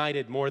being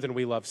united more than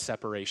we love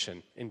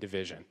separation and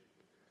division.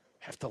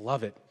 We have to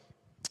love it.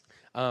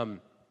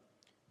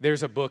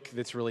 There's a book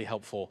that's really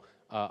helpful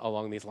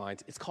along these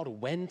lines. It's called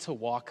When to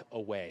Walk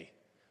Away.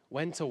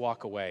 When to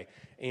Walk Away.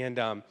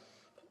 And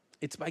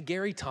it's by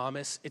Gary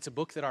Thomas. It's a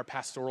book that our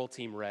pastoral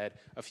team read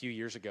a few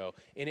years ago.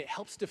 And it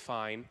helps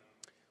define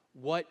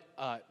what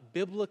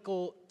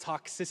biblical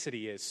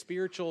toxicity is,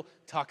 spiritual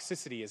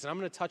toxicity is. And I'm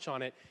going to touch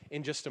on it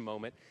in just a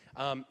moment.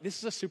 This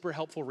is a super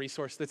helpful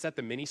resource that's at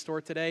the mini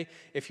store today.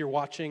 If you're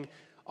watching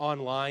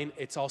online.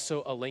 It's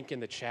also a link in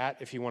the chat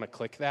if you want to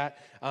click that.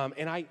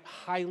 And I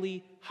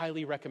highly,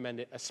 highly recommend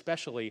it,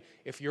 especially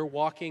if you're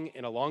walking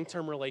in a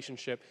long-term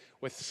relationship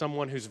with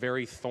someone who's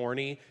very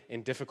thorny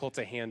and difficult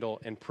to handle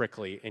and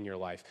prickly in your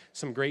life.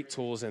 Some great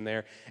tools in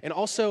there. And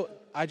also,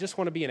 I just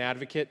want to be an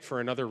advocate for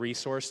another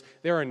resource.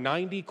 There are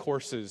 90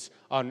 courses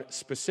on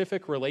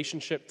specific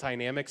relationship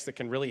dynamics that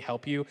can really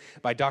help you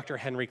by Dr.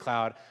 Henry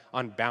Cloud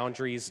on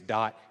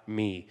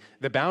boundaries.me.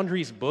 The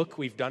Boundaries book,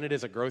 we've done it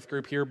as a growth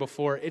group here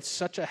before. It's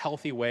such a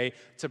healthy way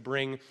to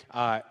bring,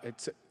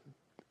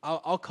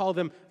 I'll call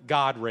them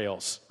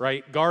guardrails,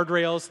 right?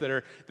 Guardrails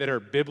that are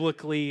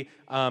biblically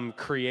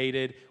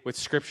created with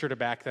scripture to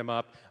back them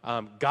up.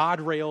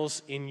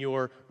 Guardrails in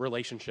your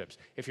relationships.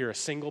 If you're a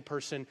single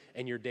person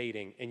and you're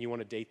dating and you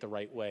want to date the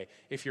right way.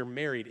 If you're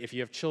married, if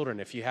you have children,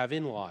 if you have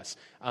in-laws,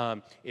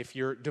 if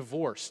you're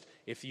divorced,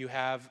 if you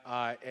have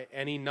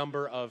any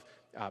number of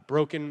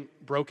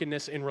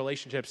brokenness in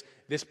relationships,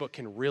 this book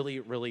can really,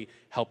 really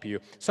help you.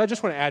 So I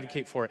just want to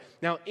advocate for it.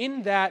 Now,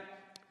 in that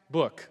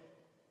book,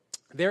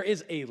 there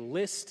is a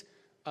list,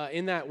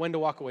 in that When to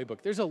Walk Away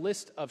book, there's a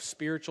list of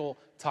spiritual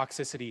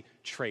toxicity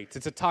traits.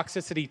 It's a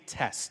toxicity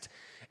test.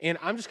 And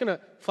I'm just going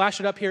to flash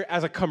it up here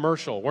as a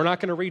commercial. We're not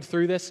going to read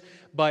through this,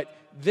 but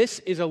this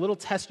is a little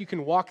test you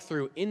can walk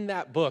through in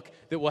that book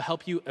that will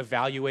help you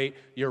evaluate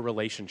your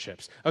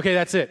relationships. Okay,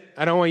 that's it.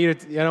 I don't want you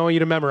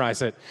to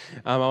memorize it.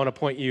 I want to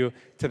point you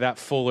to that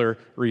fuller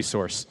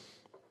resource.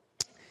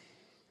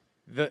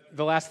 The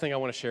last thing I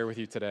want to share with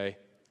you today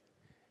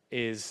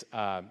is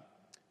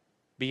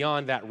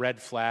beyond that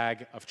red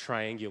flag of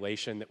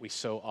triangulation that we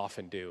so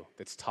often do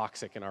that's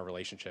toxic in our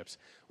relationships.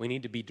 We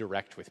need to be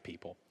direct with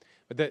people.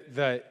 But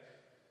the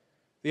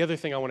other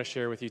thing I want to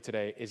share with you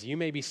today is you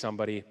may be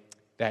somebody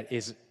that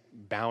is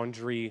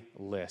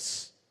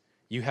boundaryless.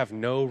 You have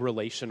no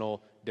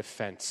relational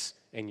defense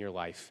in your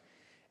life,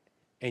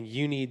 and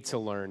you need to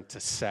learn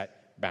to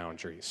set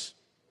boundaries.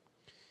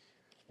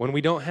 When we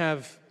don't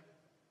have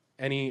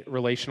any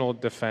relational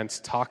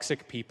defense,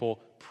 toxic people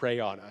prey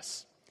on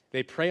us.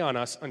 They prey on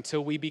us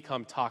until we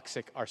become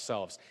toxic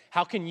ourselves.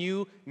 How can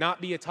you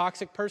not be a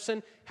toxic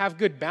person? Have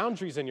good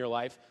boundaries in your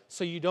life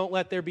so you don't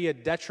let there be a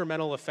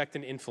detrimental effect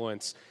and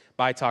influence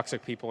by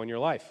toxic people in your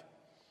life.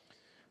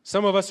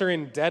 Some of us are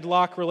in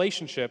deadlock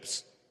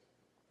relationships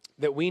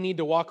that we need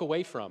to walk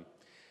away from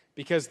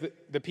because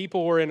the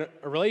people we're in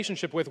a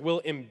relationship with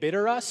will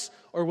embitter us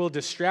or will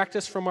distract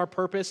us from our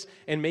purpose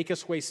and make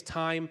us waste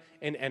time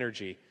and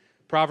energy.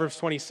 Proverbs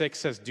 26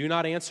 says, "Do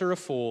not answer a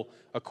fool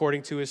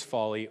according to his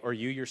folly, or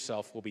you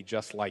yourself will be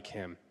just like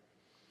him."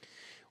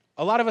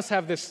 A lot of us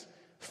have this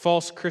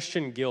false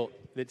Christian guilt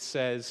that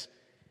says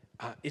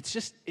it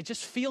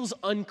just feels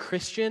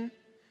unchristian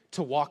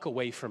to walk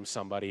away from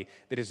somebody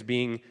that is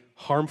being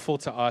harmful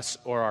to us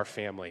or our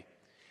family.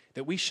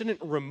 That we shouldn't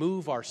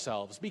remove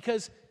ourselves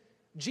because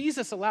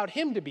Jesus allowed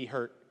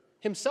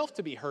himself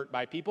to be hurt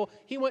by people.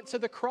 He went to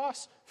the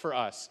cross for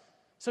us.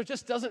 So it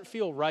just doesn't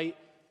feel right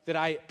that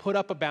I put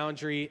up a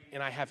boundary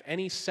and I have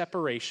any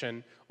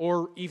separation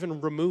or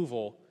even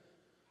removal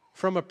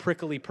from a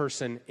prickly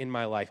person in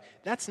my life.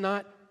 That's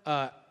not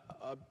a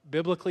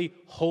biblically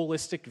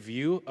holistic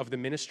view of the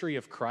ministry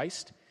of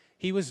Christ.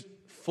 He was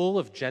full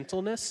of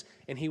gentleness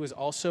and he was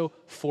also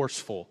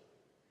forceful.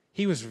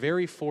 He was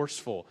very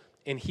forceful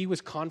and he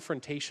was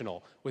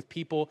confrontational with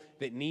people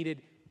that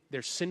needed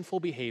their sinful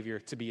behavior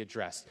to be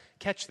addressed.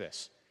 Catch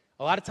this.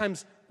 A lot of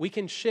times we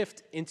can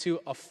shift into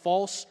a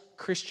false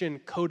Christian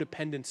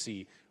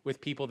codependency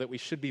with people that we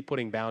should be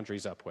putting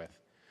boundaries up with.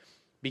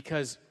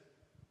 Because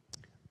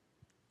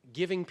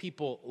giving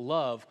people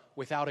love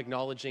without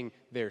acknowledging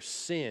their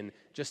sin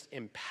just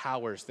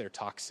empowers their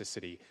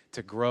toxicity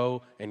to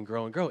grow and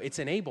grow and grow. It's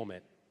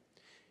enablement.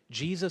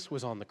 Jesus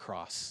was on the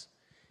cross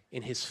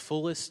in his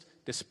fullest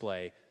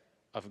display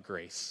of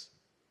grace,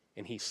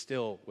 and he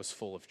still was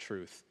full of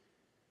truth.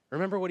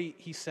 Remember what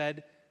he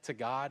said to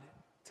God,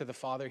 to the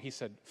Father? He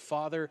said,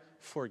 "Father,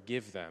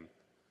 forgive them,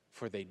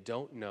 for they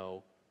don't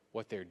know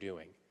what they're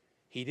doing."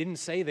 He didn't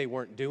say they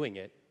weren't doing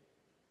it.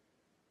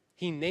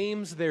 He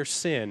names their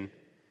sin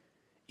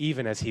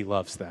even as he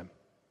loves them.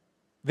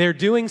 They're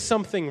doing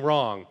something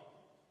wrong.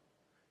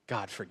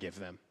 God, forgive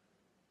them.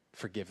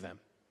 Forgive them.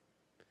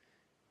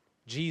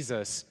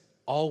 Jesus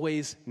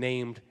always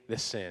named the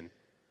sin,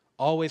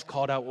 always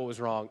called out what was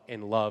wrong,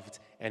 and loved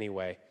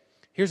anyway.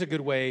 Here's a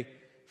good way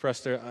for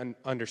us to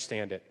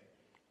understand it.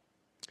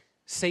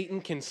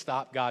 Satan can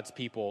stop God's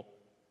people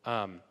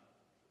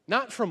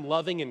not from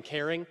loving and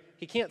caring.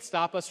 He can't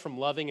stop us from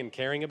loving and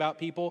caring about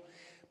people,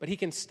 but he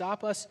can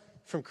stop us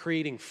from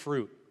creating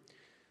fruit.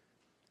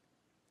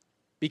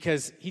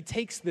 Because he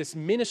takes this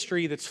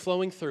ministry that's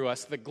flowing through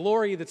us, the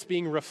glory that's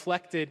being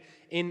reflected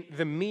in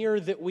the mirror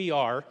that we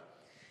are,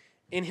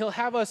 and he'll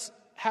have us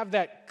have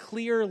that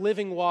clear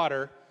living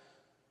water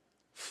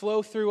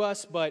flow through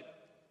us,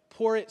 but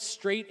pour it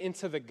straight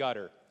into the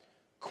gutter,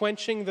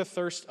 quenching the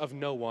thirst of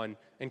no one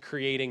and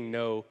creating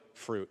no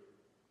fruit.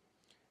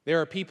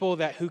 There are people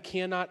who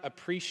cannot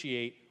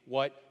appreciate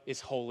what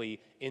is holy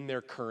in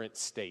their current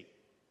state.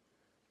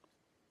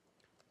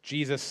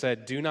 Jesus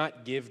said, "Do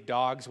not give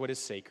dogs what is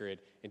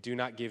sacred, and do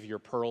not give your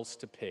pearls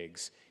to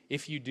pigs.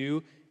 If you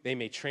do, they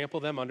may trample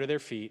them under their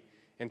feet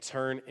and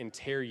turn and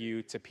tear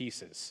you to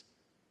pieces."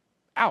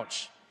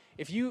 Ouch.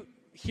 If you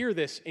hear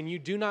this and you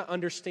do not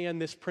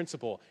understand this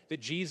principle, that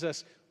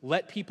Jesus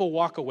let people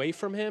walk away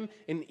from him,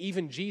 and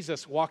even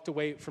Jesus walked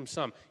away from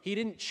some. He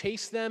didn't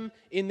chase them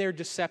in their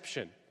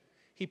deception.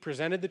 He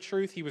presented the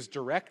truth, he was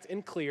direct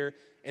and clear,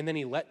 and then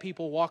he let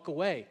people walk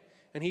away.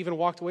 And he even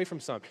walked away from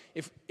some.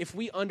 If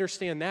we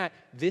understand that,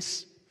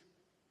 this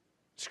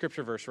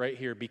scripture verse right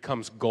here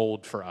becomes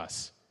gold for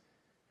us.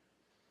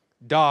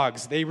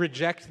 Dogs, they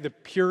reject the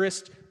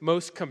purest,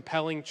 most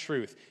compelling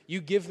truth.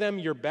 You give them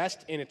your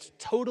best, and it's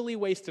totally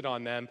wasted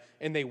on them,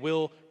 and they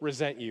will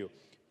resent you.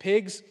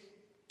 Pigs,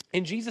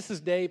 in Jesus'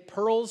 day,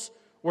 pearls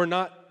were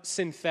not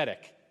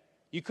synthetic.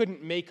 You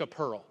couldn't make a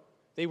pearl.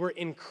 They were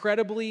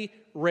incredibly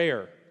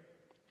rare.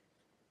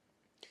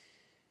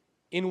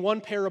 In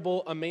one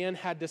parable, a man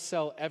had to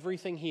sell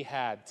everything he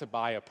had to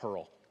buy a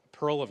pearl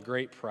of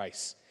great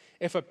price.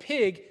 If a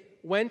pig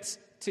went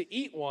to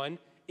eat one,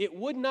 it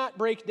would not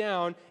break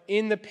down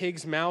in the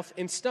pig's mouth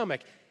and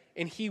stomach,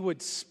 and he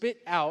would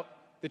spit out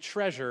the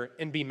treasure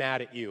and be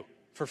mad at you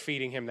for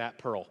feeding him that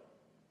pearl.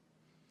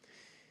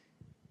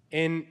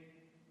 And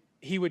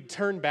he would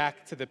turn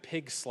back to the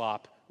pig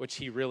slop, which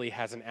he really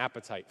has an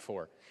appetite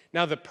for.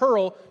 Now, the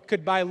pearl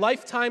could buy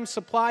lifetime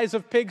supplies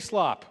of pig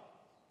slop,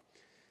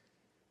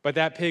 but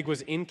that pig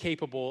was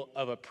incapable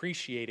of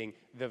appreciating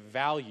the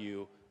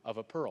value of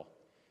a pearl.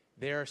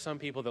 There are some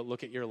people that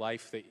look at your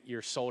life, that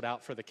you're sold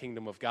out for the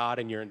kingdom of God,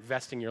 and you're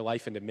investing your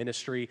life into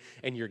ministry,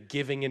 and you're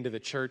giving into the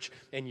church,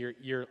 and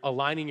you're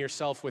aligning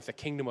yourself with the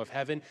kingdom of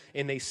heaven,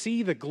 and they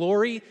see the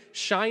glory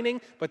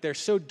shining, but they're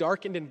so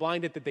darkened and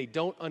blinded that they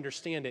don't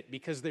understand it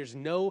because there's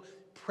no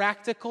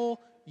practical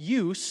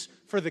use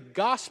for the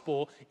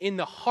gospel in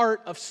the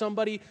heart of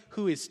somebody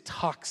who is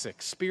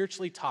toxic,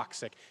 spiritually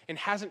toxic, and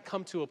hasn't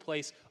come to a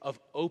place of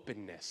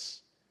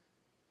openness.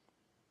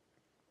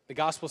 The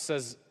gospel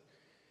says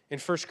in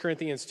 1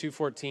 Corinthians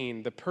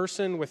 2:14, "The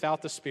person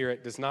without the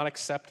Spirit does not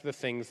accept the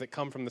things that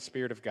come from the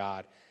Spirit of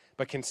God,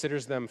 but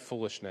considers them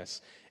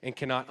foolishness and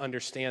cannot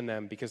understand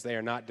them because they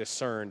are not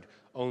discerned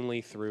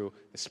only through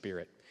the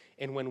Spirit."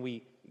 And when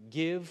we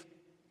give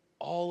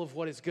all of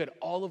what is good,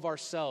 all of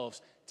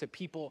ourselves to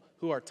people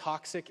who are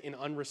toxic and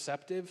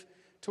unreceptive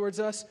towards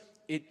us,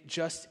 it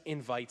just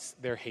invites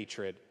their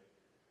hatred.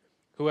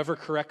 Whoever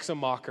corrects a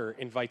mocker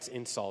invites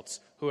insults.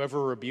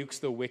 Whoever rebukes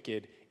the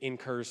wicked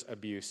incurs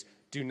abuse.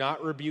 Do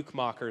not rebuke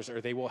mockers, or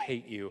they will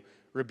hate you.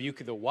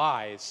 Rebuke the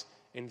wise,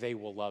 and they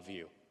will love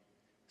you.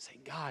 Say,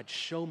 God,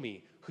 show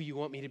me who you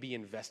want me to be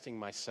investing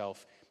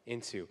myself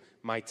into,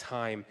 my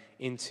time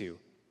into.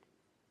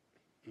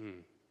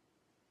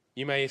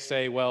 You may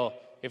say,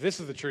 well, if this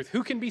is the truth,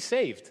 who can be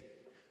saved?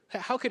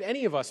 How could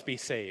any of us be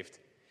saved?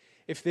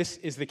 If this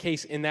is the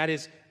case, and that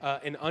is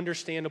an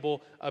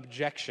understandable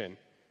objection.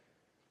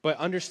 But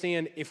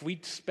understand, if we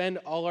spend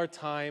all our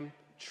time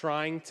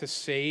trying to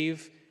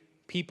save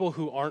people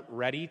who aren't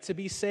ready to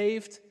be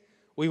saved,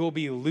 we will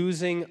be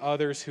losing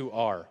others who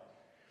are.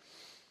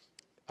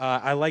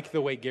 I like the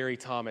way Gary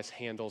Thomas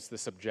handles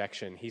this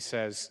objection. He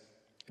says,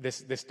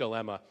 this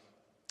dilemma.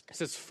 He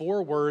says,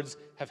 4 words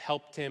have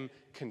helped him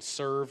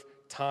conserve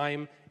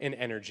time and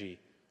energy.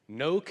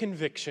 No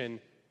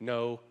conviction,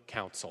 no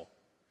counsel.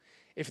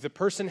 If the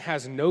person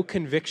has no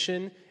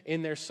conviction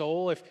in their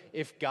soul,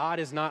 if God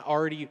is not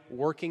already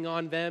working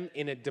on them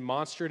in a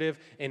demonstrative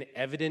and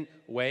evident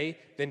way,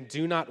 then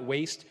do not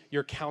waste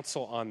your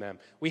counsel on them.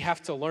 We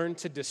have to learn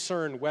to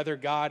discern whether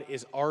God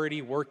is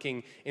already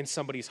working in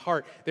somebody's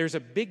heart. There's a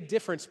big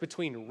difference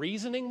between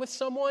reasoning with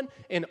someone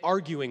and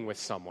arguing with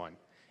someone,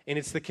 and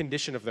it's the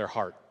condition of their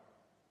heart.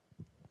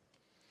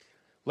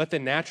 Let the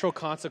natural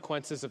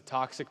consequences of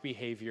toxic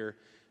behavior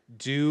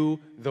do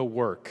the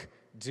work.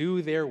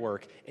 Do their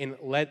work, and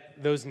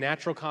let those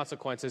natural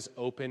consequences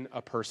open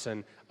a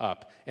person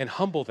up and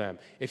humble them.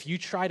 If you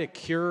try to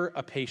cure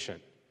a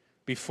patient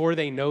before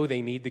they know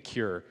they need the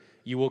cure,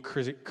 you will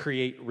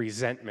create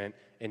resentment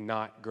and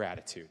not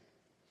gratitude.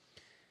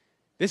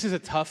 This is a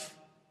tough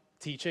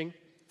teaching,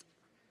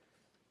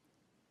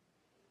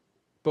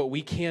 but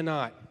we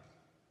cannot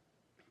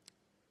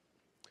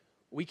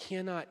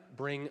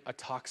bring a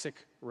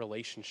toxic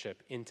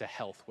relationship into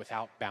health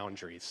without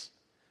boundaries,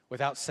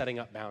 without setting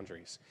up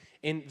boundaries.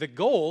 And the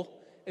goal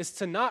is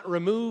to not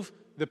remove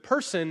the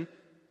person,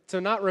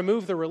 to not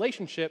remove the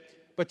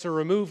relationship, but to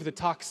remove the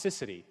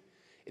toxicity.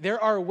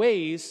 There are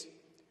ways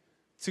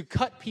to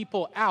cut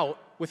people out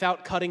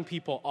without cutting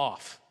people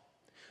off.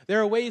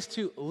 There are ways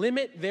to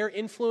limit their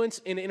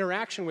influence and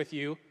interaction with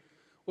you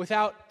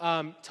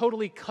without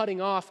totally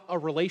cutting off a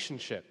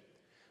relationship,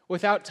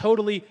 without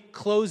totally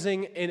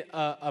closing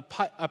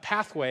a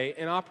pathway,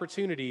 an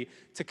opportunity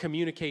to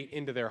communicate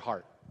into their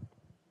heart.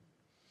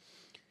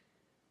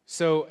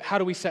 So how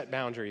do we set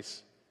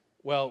boundaries?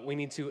 Well, we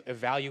need to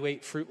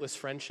evaluate fruitless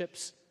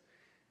friendships.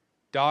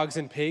 Dogs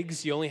and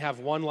pigs, you only have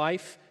one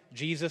life.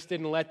 Jesus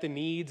didn't let the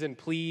needs and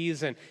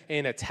pleas and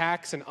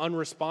attacks and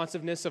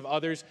unresponsiveness of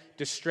others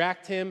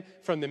distract him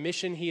from the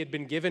mission he had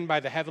been given by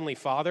the Heavenly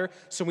Father.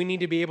 So we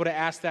need to be able to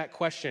ask that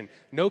question.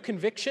 No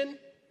conviction,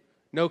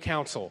 no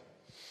counsel.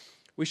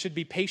 We should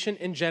be patient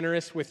and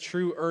generous with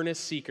true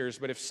earnest seekers,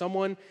 but if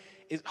someone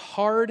is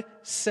hard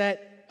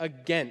set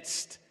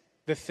against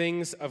the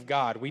things of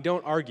God, we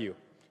don't argue.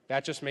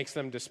 That just makes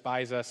them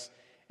despise us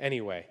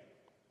anyway.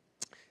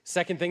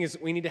 Second thing is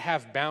we need to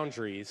have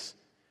boundaries,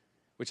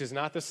 which is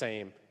not the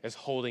same as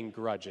holding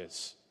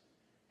grudges.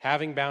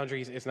 Having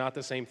boundaries is not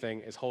the same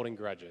thing as holding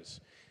grudges.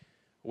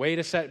 Way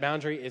to set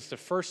boundary is to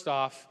first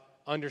off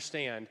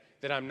understand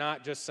that I'm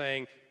not just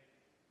saying,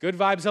 good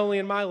vibes only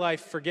in my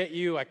life, forget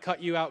you, I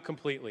cut you out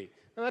completely.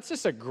 Now, that's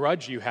just a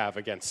grudge you have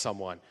against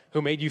someone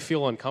who made you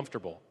feel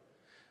uncomfortable.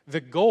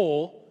 The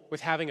goal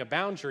with having a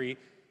boundary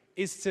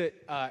is to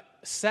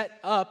set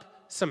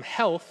up some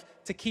health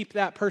to keep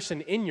that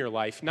person in your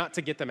life, not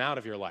to get them out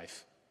of your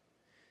life.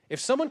 If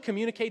someone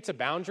communicates a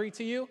boundary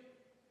to you,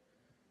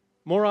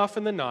 more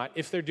often than not,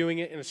 if they're doing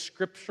it in a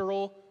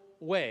scriptural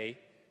way,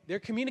 they're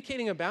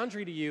communicating a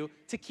boundary to you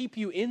to keep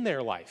you in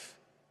their life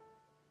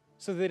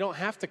so that they don't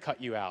have to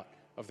cut you out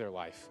of their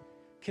life.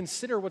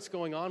 Consider what's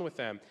going on with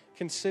them.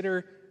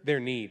 Consider their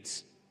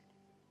needs.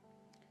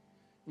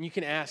 And you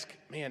can ask,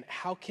 man,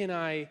 how can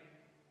I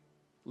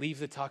leave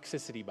the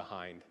toxicity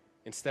behind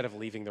instead of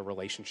leaving the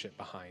relationship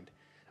behind?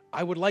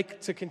 I would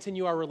like to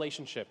continue our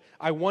relationship.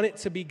 I want it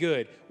to be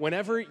good.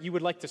 Whenever you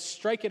would like to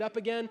strike it up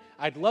again,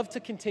 I'd love to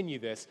continue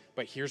this,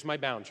 but here's my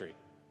boundary.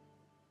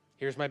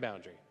 Here's my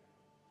boundary.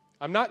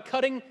 I'm not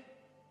cutting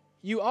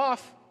you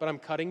off, but I'm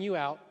cutting you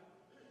out.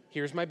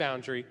 Here's my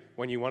boundary.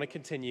 When you want to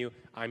continue,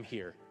 I'm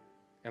here,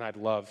 and I'd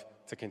love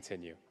to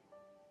continue.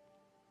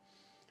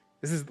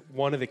 This is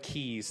one of the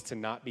keys to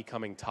not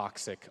becoming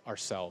toxic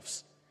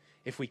ourselves.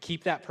 If we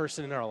keep that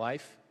person in our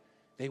life,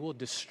 they will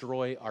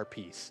destroy our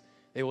peace.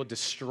 They will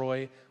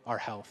destroy our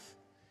health,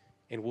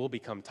 and we'll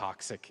become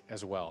toxic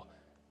as well.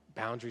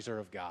 Boundaries are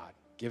of God.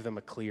 Give them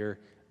a clear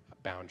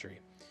boundary.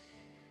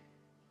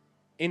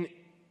 And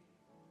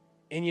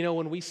you know,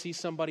 when we see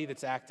somebody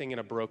that's acting in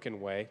a broken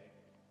way,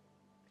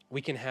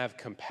 we can have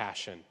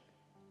compassion.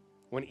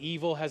 When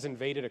evil has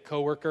invaded a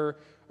coworker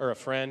or a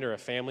friend or a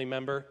family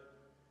member,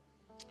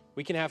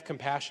 we can have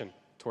compassion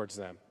towards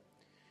them.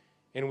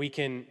 And we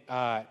can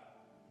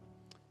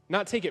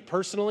not take it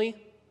personally,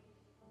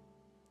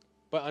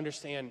 but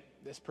understand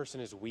this person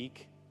is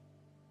weak.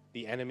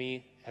 The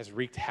enemy has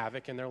wreaked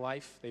havoc in their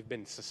life. They've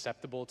been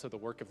susceptible to the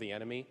work of the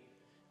enemy.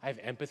 I have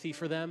empathy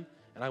for them,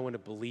 and I want to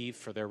believe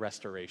for their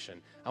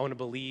restoration. I want to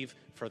believe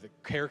for the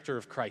character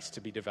of Christ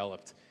to be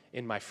developed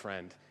in my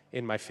friend,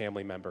 in my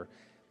family member.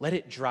 Let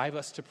it drive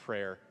us to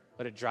prayer.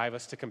 Let it drive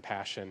us to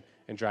compassion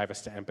and drive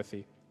us to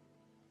empathy.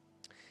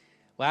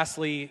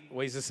 Lastly,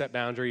 ways to set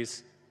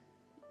boundaries.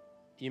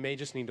 You may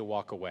just need to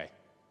walk away.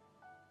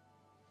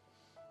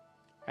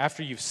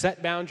 After you've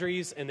set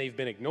boundaries and they've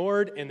been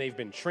ignored and they've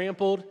been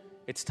trampled,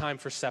 it's time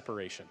for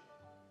separation.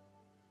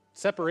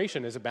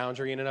 Separation is a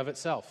boundary in and of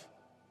itself.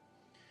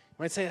 You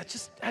might say,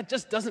 that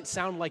just doesn't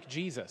sound like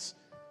Jesus.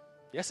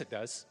 Yes, it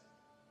does.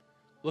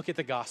 Look at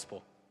the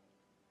gospel.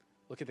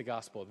 Look at the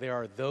gospel. There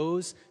are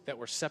those that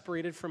were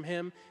separated from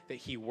him that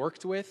he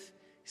worked with.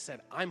 He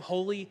said, I'm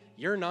holy,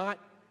 you're not.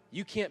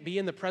 You can't be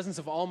in the presence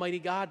of Almighty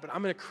God, but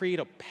I'm going to create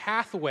a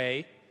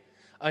pathway,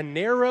 a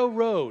narrow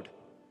road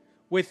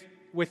with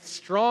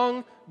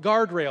strong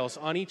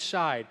guardrails on each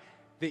side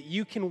that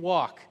you can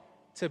walk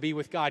to be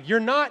with God. You're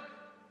not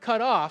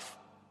cut off,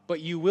 but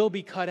you will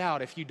be cut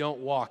out if you don't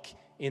walk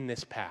in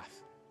this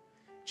path.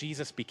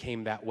 Jesus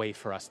became that way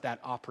for us, that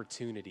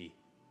opportunity.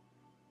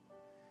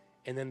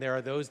 And then there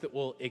are those that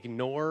will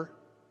ignore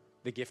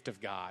the gift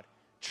of God,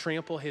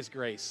 trample his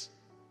grace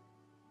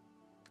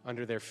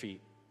under their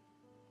feet.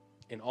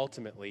 And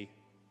ultimately,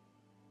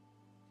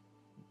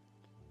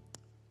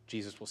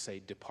 Jesus will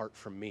say, depart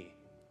from me.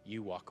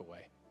 You walk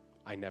away.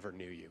 I never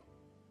knew you.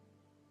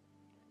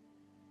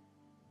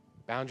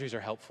 Boundaries are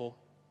helpful.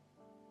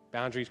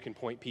 Boundaries can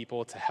point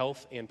people to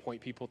health and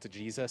point people to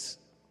Jesus.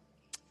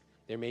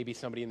 There may be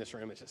somebody in this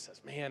room that just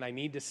says, man, I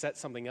need to set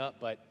something up,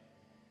 but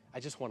I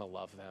just want to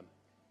love them.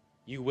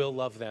 You will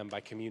love them by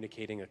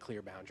communicating a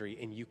clear boundary,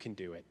 and you can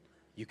do it.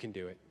 You can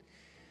do it.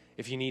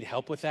 If you need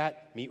help with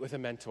that, meet with a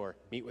mentor,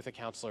 meet with a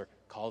counselor,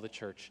 call the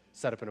church,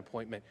 set up an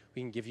appointment.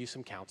 We can give you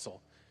some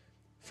counsel.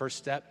 First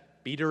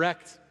step, be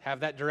direct.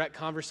 Have that direct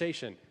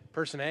conversation.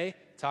 Person A,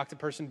 talk to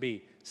person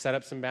B. Set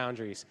up some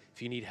boundaries.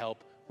 If you need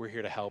help, we're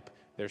here to help.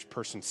 There's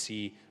person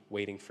C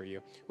waiting for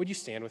you. Would you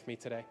stand with me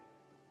today?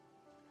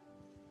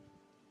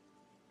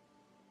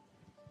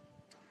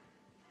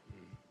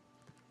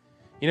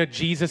 You know,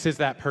 Jesus is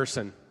that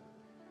person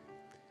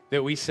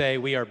that we say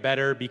we are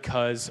better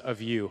because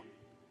of you.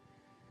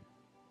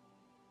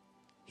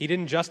 He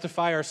didn't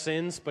justify our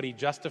sins, but he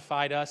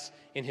justified us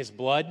in his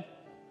blood.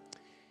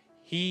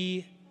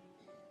 He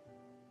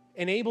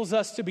enables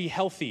us to be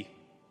healthy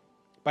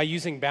by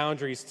using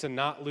boundaries to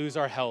not lose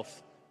our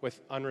health with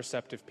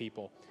unreceptive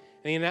people.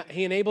 And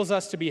he enables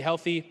us to be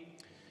healthy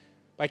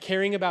by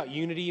caring about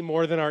unity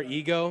more than our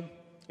ego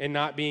and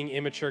not being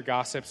immature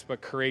gossips,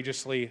 but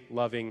courageously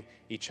loving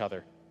each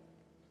other.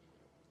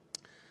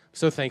 I'm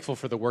so thankful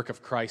for the work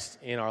of Christ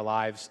in our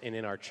lives and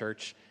in our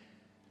church.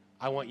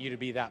 I want you to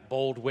be that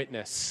bold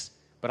witness,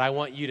 but I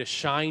want you to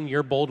shine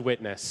your bold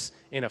witness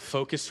in a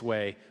focused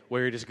way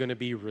where it is going to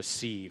be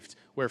received,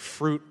 where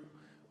fruit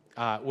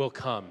will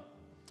come,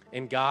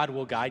 and God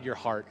will guide your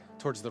heart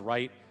towards the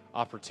right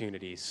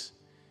opportunities.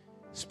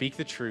 Speak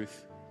the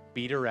truth,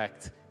 be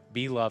direct,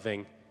 be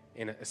loving,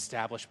 and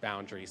establish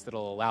boundaries that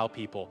will allow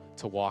people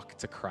to walk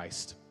to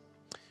Christ.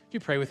 Would you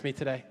pray with me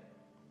today?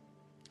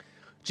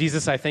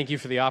 Jesus, I thank you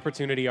for the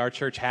opportunity our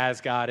church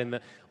has, God, and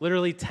the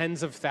literally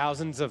tens of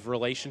thousands of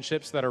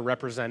relationships that are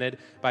represented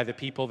by the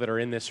people that are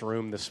in this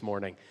room this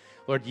morning.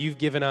 Lord, you've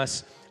given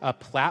us a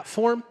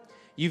platform.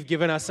 You've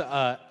given us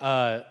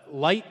a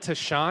light to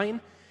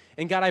shine.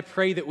 And God, I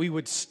pray that we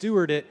would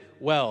steward it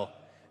well,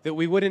 that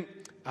we wouldn't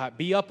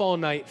be up all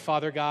night,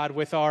 Father God,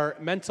 with our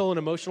mental and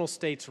emotional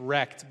states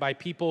wrecked by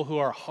people who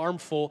are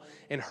harmful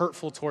and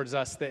hurtful towards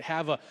us, that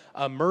have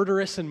a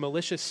murderous and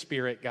malicious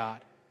spirit,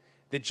 God,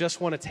 that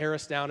just want to tear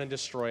us down and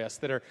destroy us,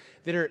 that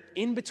are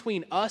in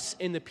between us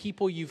and the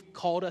people you've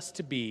called us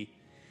to be,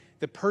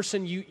 the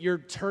person you're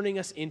turning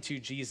us into,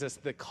 Jesus,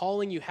 the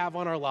calling you have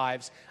on our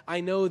lives. I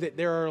know that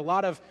there are a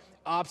lot of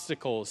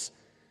obstacles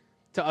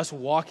to us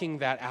walking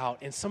that out,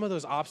 and some of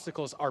those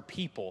obstacles are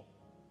people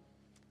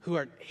who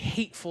are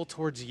hateful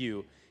towards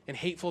you and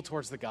hateful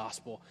towards the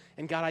gospel.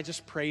 And God, I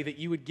just pray that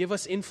you would give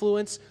us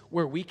influence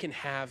where we can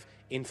have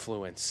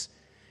influence.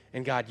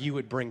 And God, you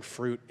would bring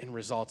fruit and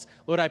results.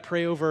 Lord, I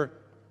pray over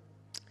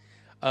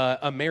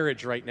a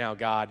marriage right now,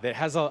 God, that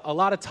has a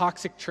lot of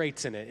toxic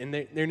traits in it,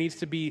 and there needs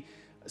to be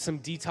some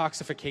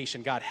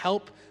detoxification. God,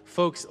 help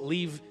folks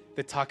leave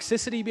the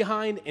toxicity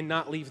behind and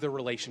not leave the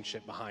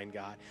relationship behind,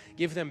 God.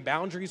 Give them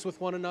boundaries with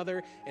one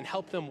another and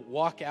help them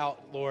walk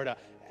out, Lord,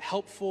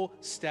 helpful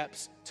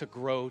steps to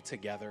grow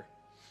together.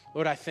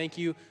 Lord, I thank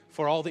you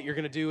for all that you're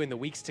going to do in the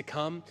weeks to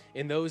come,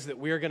 and those that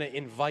we're going to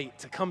invite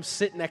to come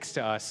sit next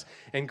to us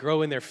and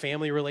grow in their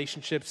family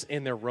relationships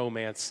and their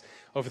romance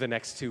over the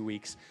next 2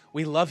 weeks.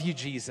 We love you,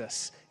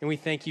 Jesus, and we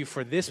thank you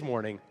for this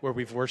morning where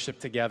we've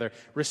worshiped together.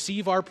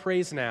 Receive our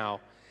praise now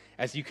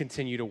as you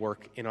continue to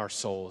work in our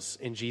souls.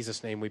 In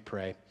Jesus' name we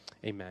pray.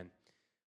 Amen.